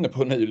som vi är inne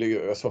på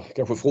nu, alltså,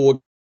 kanske frågor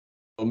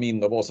om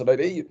mindre och så där,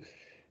 det är ju,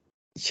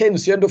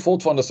 känns ju ändå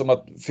fortfarande som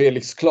att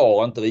Felix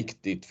Klar inte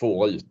riktigt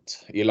får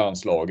ut i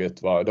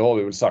landslaget. Va? Det har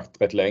vi väl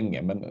sagt rätt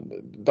länge, men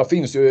det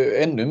finns ju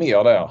ännu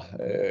mer där.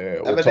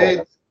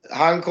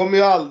 Han kommer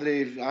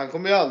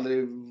ju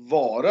aldrig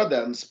vara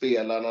den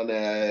spelaren han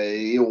är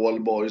i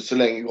Ålborg så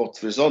länge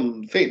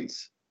Gottfridsson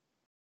finns.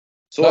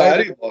 Så är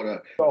det ju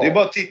bara. Det är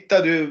bara att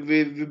titta,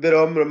 vi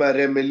berömmer de här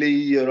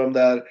Remeli och de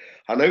där.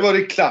 Han har ju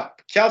varit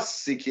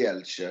klappkass i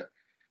Kielce.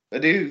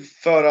 Men det är ju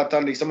för att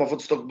han liksom har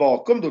fått stå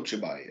bakom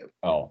Dutschebajev.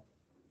 Ja.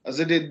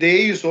 Alltså det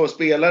är ju så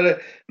spelare.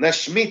 När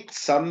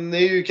Schmitz, han är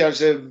ju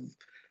kanske,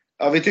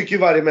 vi tycker ju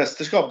varje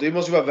mästerskap, det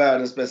måste ju vara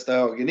världens bästa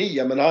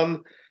högernia. Men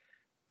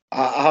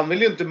han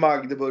vill ju inte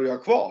Magdeburg ha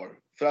kvar.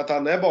 För att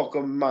han är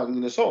bakom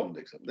Magnusson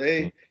liksom.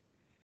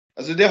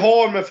 Alltså det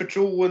har med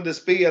förtroende,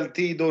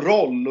 speltid och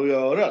roll att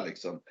göra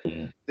liksom.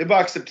 Det är bara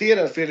att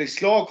acceptera att Felix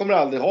Klar kommer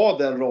aldrig ha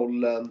den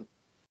rollen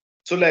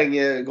så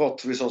länge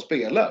Gottfridsson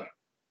spelar.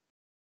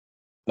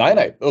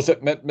 Nej. Och sen,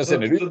 men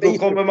sen är det ju då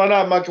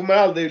kommer man kommer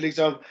aldrig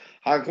liksom,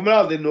 han kommer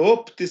aldrig nå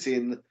upp till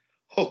sin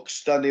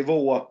högsta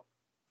nivå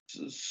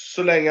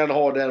så länge han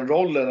har den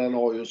rollen han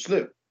har just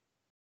nu.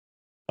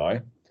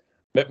 Nej.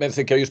 Men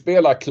sen kan ju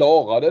spela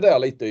klara det där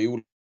lite i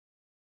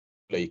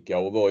olika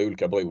och vara i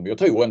olika beroende. Jag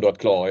tror ändå att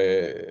Klar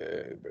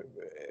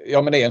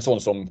är en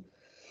sån som...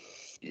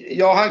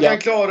 Ja, han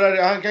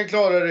kan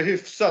klara det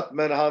hyfsat,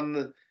 men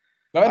han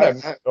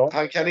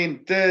kan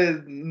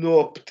inte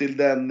nå upp till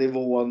den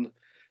nivån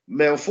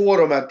med att få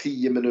de här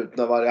 10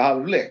 minuterna varje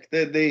halvlek.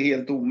 Det är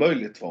helt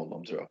omöjligt för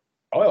honom, tror jag.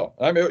 Ja.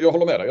 Nej, men jag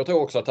håller med dig. Jag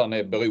tror också att han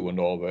är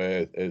beroende av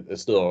ett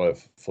större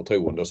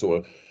förtroende.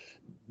 Så.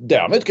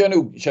 Därmed kan jag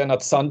nog känna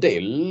att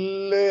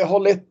Sandell har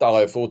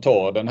lättare för att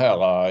ta den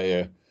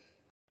här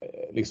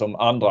liksom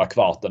andra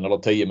kvarten eller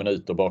 10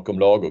 minuter bakom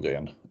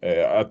Lagergren.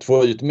 Att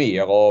få ut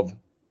mer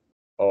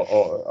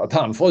att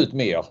han får ut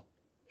mer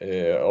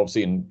av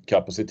sin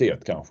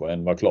kapacitet kanske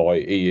än vad klar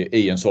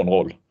i en sån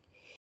roll.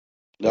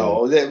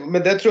 Ja,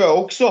 men det tror jag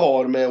också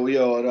har med att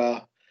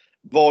göra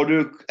var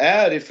du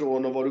är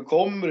ifrån och var du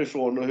kommer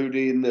ifrån och hur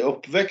din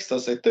uppväxt har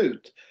sett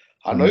ut.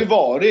 Han har ju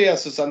varit,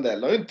 alltså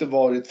Sandell har ju inte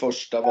varit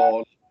första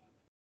val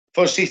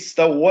för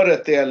sista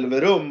året i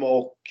Elverum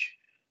och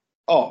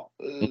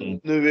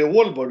nu i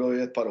Ålborg då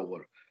i ett par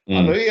år.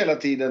 Han har ju hela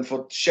tiden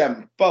fått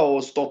kämpa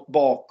och stått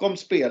bakom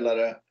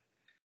spelare.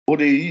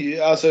 Både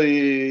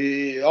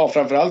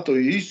framförallt då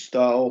i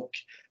Ystad och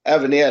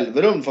även i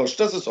Elverum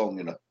första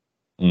säsongerna.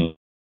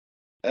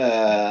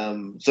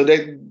 Så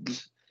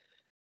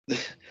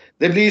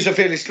det blir ju så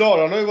Felix Klar.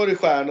 Han har ju varit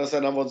stjärna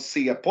sedan han var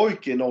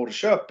C-pojke i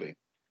Norrköping.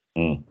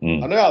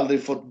 Han har ju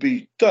aldrig fått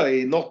byta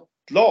i något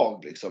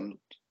lag liksom.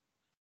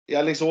 I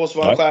Alingsås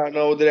var han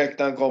stjärna och direkt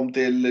när han kom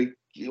till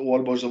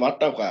Ålborg så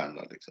vart han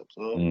stjärna liksom.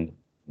 Så,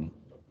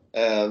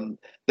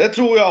 det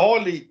tror jag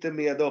har lite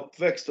med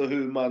uppväxt och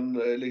hur man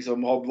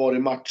liksom har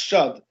varit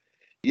matchad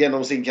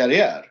genom sin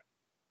karriär.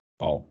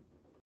 Ja.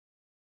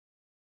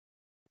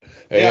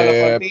 I alla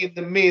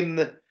fall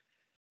min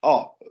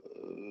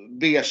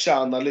beige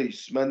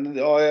analys. Men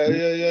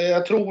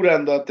jag tror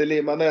ändå att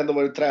man har ändå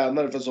varit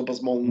tränare för så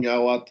pass många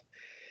och att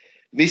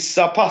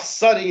vissa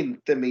passar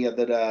inte med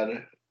det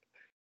där.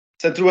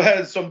 Sen tror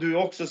jag, som du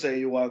också säger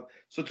Johan,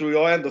 så tror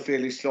jag ändå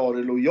Felix Klar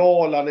är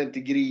lojal. Han är inte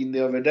grinig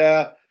över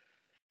det.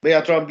 Men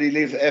jag tror han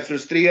är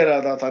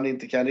frustrerad att han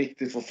inte kan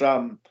riktigt få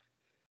fram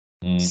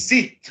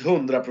sitt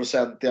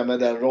 100% med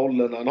den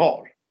rollen han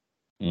har.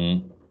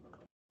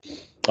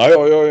 Ja,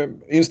 jag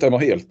instämmer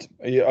helt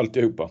i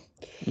alltihopa.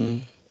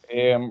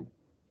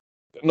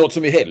 Något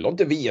som vi heller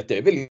inte vet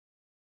är väl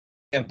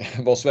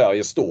var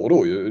Sverige står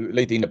då. Ju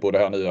lite inne på det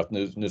här nu att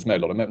nu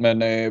smäller det.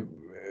 Men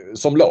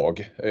som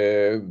lag.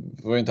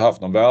 Vi har inte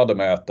haft någon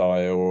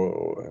värdemätare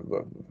och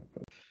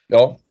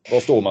var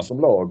står man som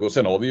lag? Och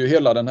sen har vi ju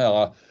hela den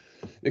här,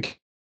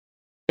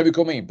 kan vi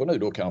komma in på nu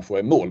då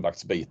kanske,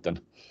 målvaktsbiten.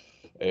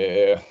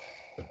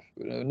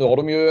 Nu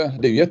har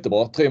det är ju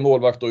jättebra. 3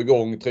 målvakter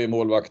igång, 3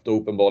 målvakter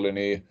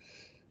uppenbarligen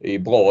i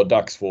bra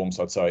dagsform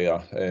så att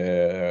säga.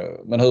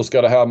 Men hur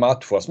ska det här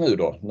matchas nu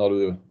då när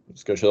du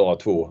ska köra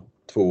två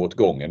åt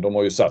gången? De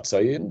har ju satt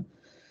sig i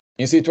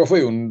en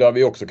situation där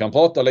vi också kan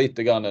prata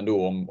lite grann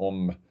ändå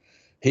om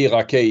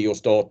hierarki och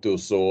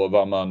status och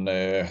vad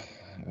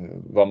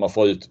man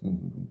får ut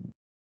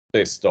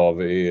bäst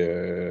av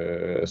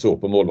så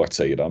på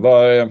målvaktssidan.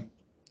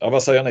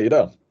 Vad säger ni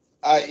där?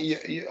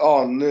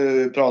 Ja,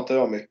 nu pratar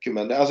jag mycket,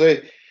 men alltså,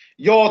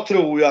 jag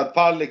tror ju att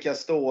Palicka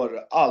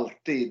står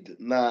alltid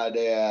när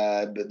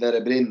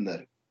det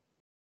brinner.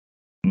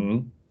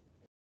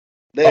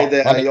 Det är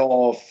det här jag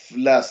har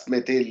läst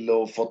mig till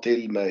och fått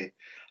till mig.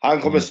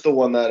 Han kommer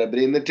stå när det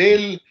brinner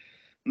till.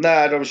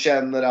 När de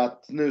känner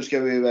att nu ska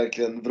vi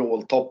verkligen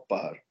vråltoppa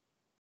här.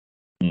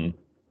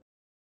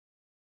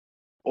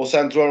 Och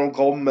sen tror jag de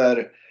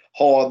kommer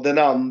ha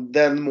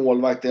den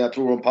målvakten jag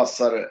tror de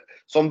passar,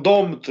 som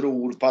de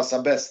tror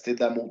passar bäst till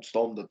det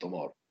motståndet de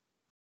har.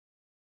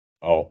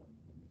 Ja.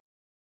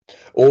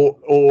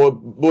 Och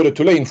både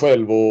Thulin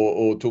själv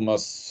och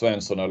Thomas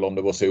Svensson, eller om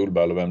det var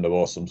Solberg eller vem det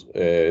var som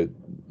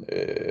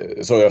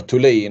sa jag,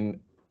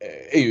 Thulin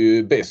är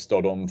ju bäst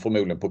av dem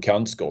förmodligen på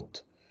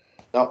kantskott.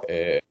 Ja.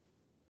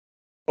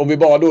 Om vi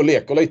bara då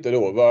leker lite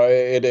då,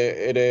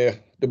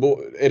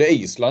 är det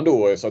Island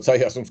då så att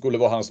säga som skulle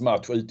vara hans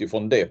match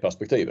utifrån det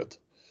perspektivet?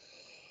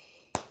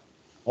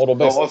 Har de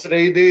bäst? Ja, för det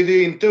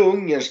är inte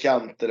Ungerns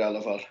kanter i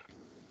alla fall.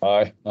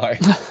 Nej.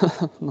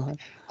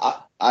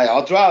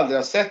 Jag tror aldrig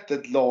jag sett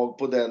ett lag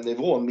på den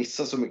nivån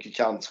missa så mycket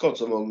kantskott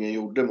som Ungern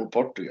gjorde mot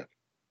Portugal.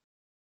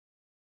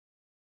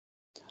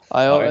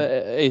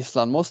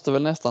 Island måste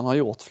väl nästan ha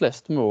gjort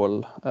flest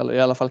mål, eller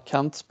i alla fall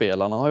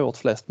kantspelarna har gjort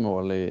flest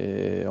mål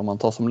om man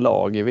tar som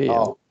lag i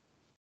VM.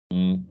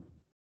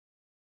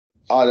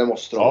 Ja, det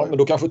måste de ha. Men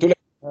då kanske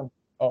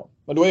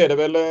men då är det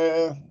väl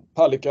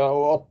Palicka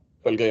och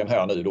Appelgren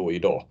här nu då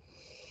idag.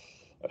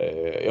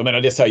 Jag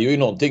menar, det säger ju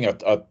någonting att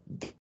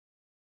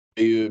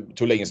det är ju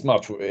Thulins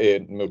match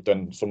mot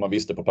den som man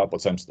visste på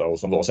pappret sämsta och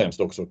som var sämst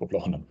också på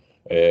planen.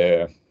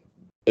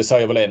 Det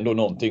säger väl ändå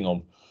någonting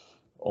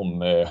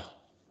om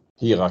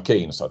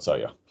hierarkin så att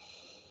säga.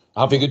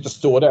 Han fick ju inte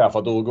stå där för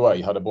att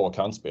Uruguay hade bra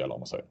kantspelare om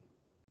man säger.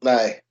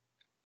 Nej.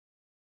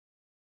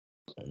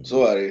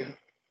 Så är det ju.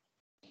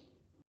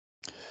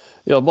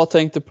 Jag bara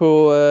tänkte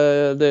på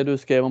det du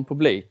skrev om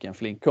publiken,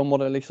 Flink. Kommer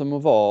det liksom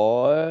att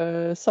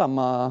vara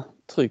samma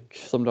tryck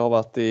som det har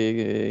varit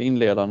i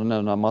inledande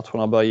nu när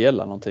matcherna börjar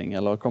gälla någonting?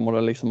 Eller kommer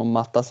det liksom att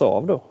mattas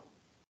av då?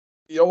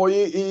 Ja,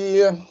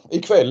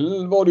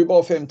 ikväll var det ju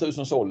bara 5 000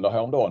 sålda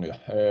häromdagen ju.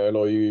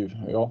 Eller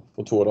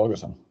för 2 dagar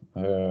sedan.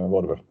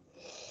 var det väl.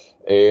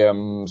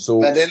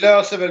 Så... Men det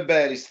löser väl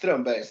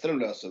Bergström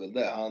löser väl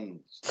det.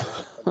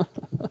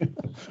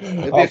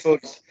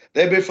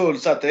 Det blir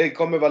fullsatt. Det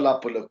kommer vara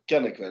lapp på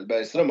luckan ikväll.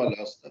 Bergström har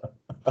löst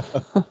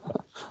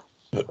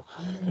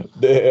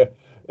det.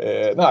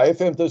 Nej,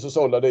 5000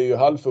 sålda, det är ju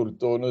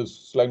halvfullt och nu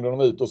slängde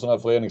de ut sådana här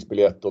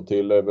föreningsbiljetter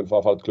till väl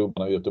framförallt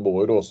klubbarna i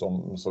Göteborg då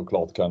som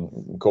såklart kan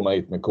komma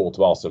hit med kort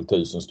varsel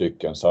 1000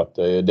 stycken. Så att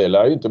det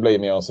lär ju inte bli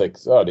mer än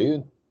 6. Ja, det är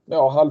ju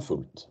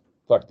halvfullt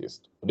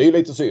faktiskt. Det är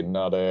lite synd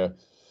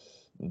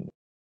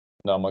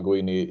när man går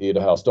in i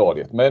det här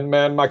stadiet.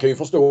 Men man kan ju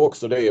förstå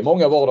också, det är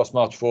många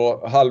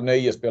vardagsmatcher.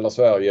 8:30 spelar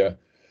Sverige.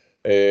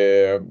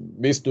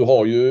 Visst, du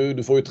får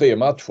ju 3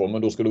 matcher,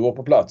 men då ska du vara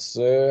på plats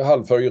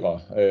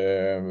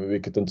 3:30,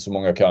 vilket inte så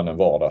många kan en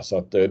vardag. Så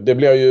att det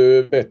blir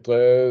ju bättre.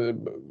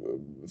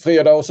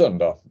 Fredag och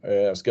söndag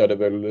ska det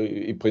väl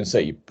i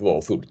princip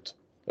vara fullt.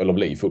 Eller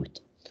bli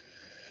fullt.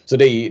 Så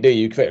det är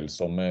ju kväll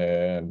som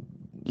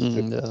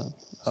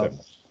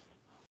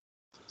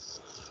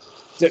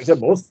Sen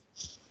måste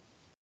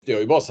jag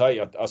ju bara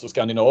säga att alltså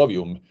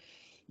Skandinavium,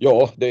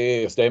 ja, det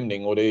är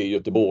stämning och det är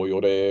Göteborg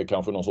och det är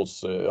kanske någon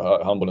sorts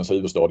handbollens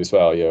huvudstad i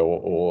Sverige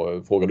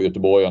och frågar du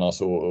göteborgarna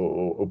så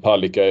och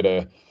Palicka är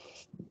det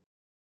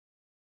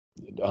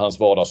hans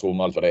vardagsrum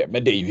och allt vad det är.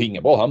 Men det är ju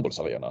ingen bra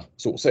handbollsarena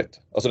så sett.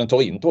 Alltså den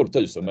tar in 12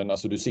 000 men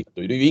alltså det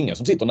är ju ingen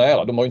som sitter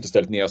nära. De har ju inte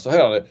ställt ner så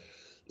här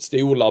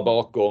stolar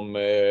bakom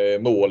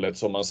målet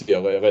som man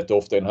ser rätt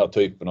ofta i den här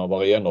typen av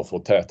arenor för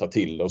att täta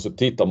till. Och så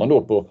tittar man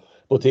då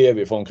på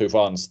tv från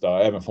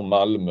Kristianstad, även från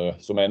Malmö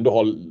som ändå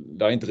har,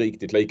 där är inte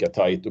riktigt lika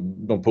tajt. Och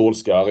de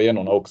polska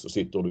arenorna också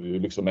sitter du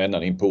liksom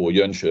ända in på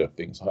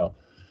Jönköping så här.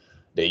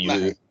 Det är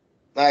ju...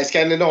 Nej,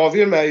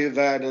 Skandinavium är ju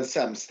världens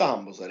sämsta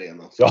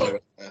handbollsarena. Ja.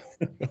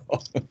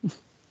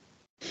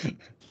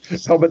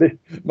 Ja, men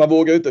man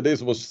vågar ju inte, det är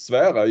som att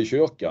svära i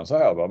kyrkan så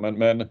här va,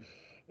 men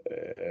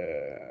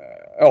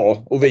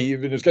ja, och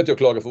nu ska inte jag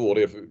klaga för vår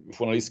del,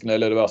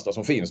 journalistgnäll är det värsta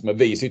som finns, men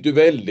vi sitter ju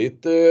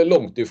väldigt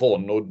långt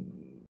ifrån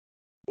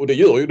och det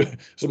gör ju det,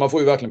 så man får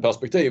ju verkligen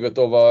perspektivet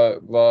av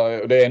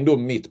vad det är ändå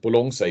mitt på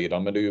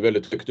långsidan, men det är ju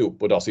väldigt högt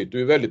upp och där sitter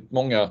ju väldigt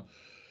många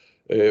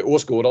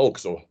åskådare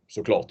också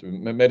såklart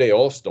med det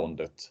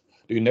avståndet.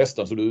 Det är ju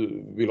nästan så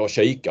du vill ha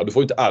kika. Du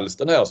får inte alls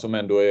den här som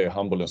ändå är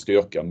handbollens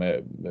styrka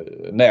med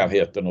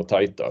närheten och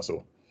tajta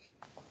så.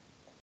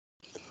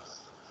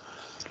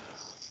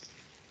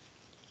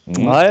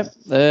 Nej,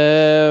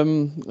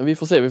 vi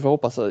får se, vi får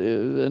hoppas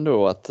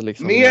ändå att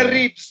liksom... Mer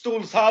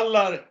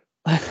ribbstolshallar!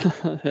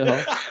 Ja.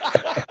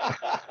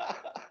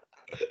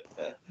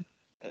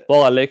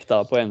 Bara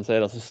läktare på en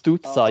sida så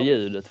studsar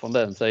ljudet från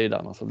den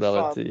sidan och så blir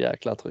det ett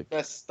jäkla tryck.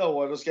 Nästa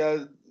år då ska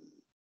jag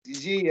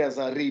ge en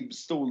sån här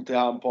ribbstol till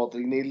han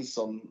Patrik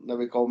Nilsson när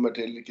vi kommer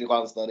till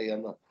Kristianstad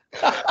arena.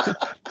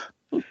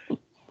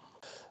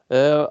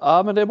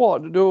 Ja, men det är bra.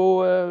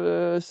 Då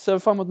ser vi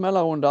fram emot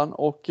mellanrundan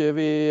och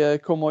vi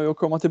kommer ju att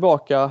komma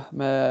tillbaka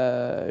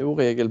med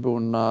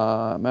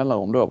oregelbundna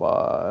mellanrum då,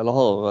 va? Eller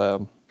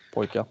hur,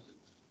 pojkar?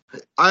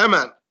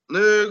 Jajamän,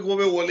 nu går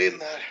vi all in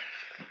här.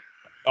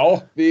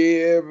 Ja,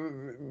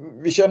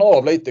 vi känner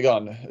av lite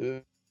grann.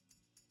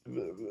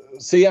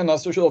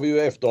 Senast så kör vi ju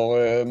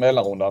efter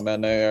mellanrundan,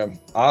 men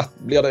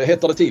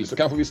hettar det till så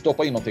kanske vi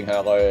stoppar in någonting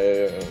här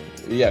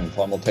igen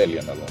framåt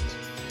helgen eller något.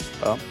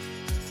 Ja.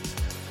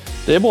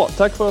 Det är bra.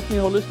 Tack för att ni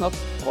har lyssnat.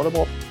 Ha det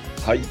bra.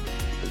 Hej.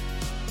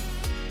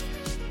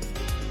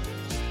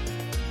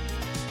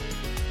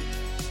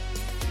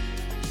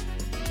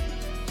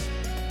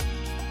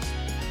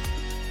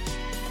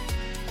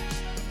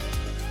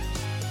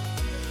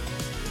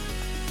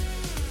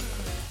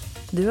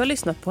 Du har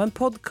lyssnat på en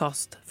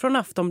podcast från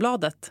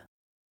Aftonbladet.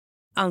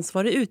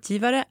 Ansvarig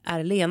utgivare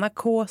är Lena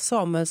K.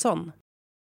 Samuelsson.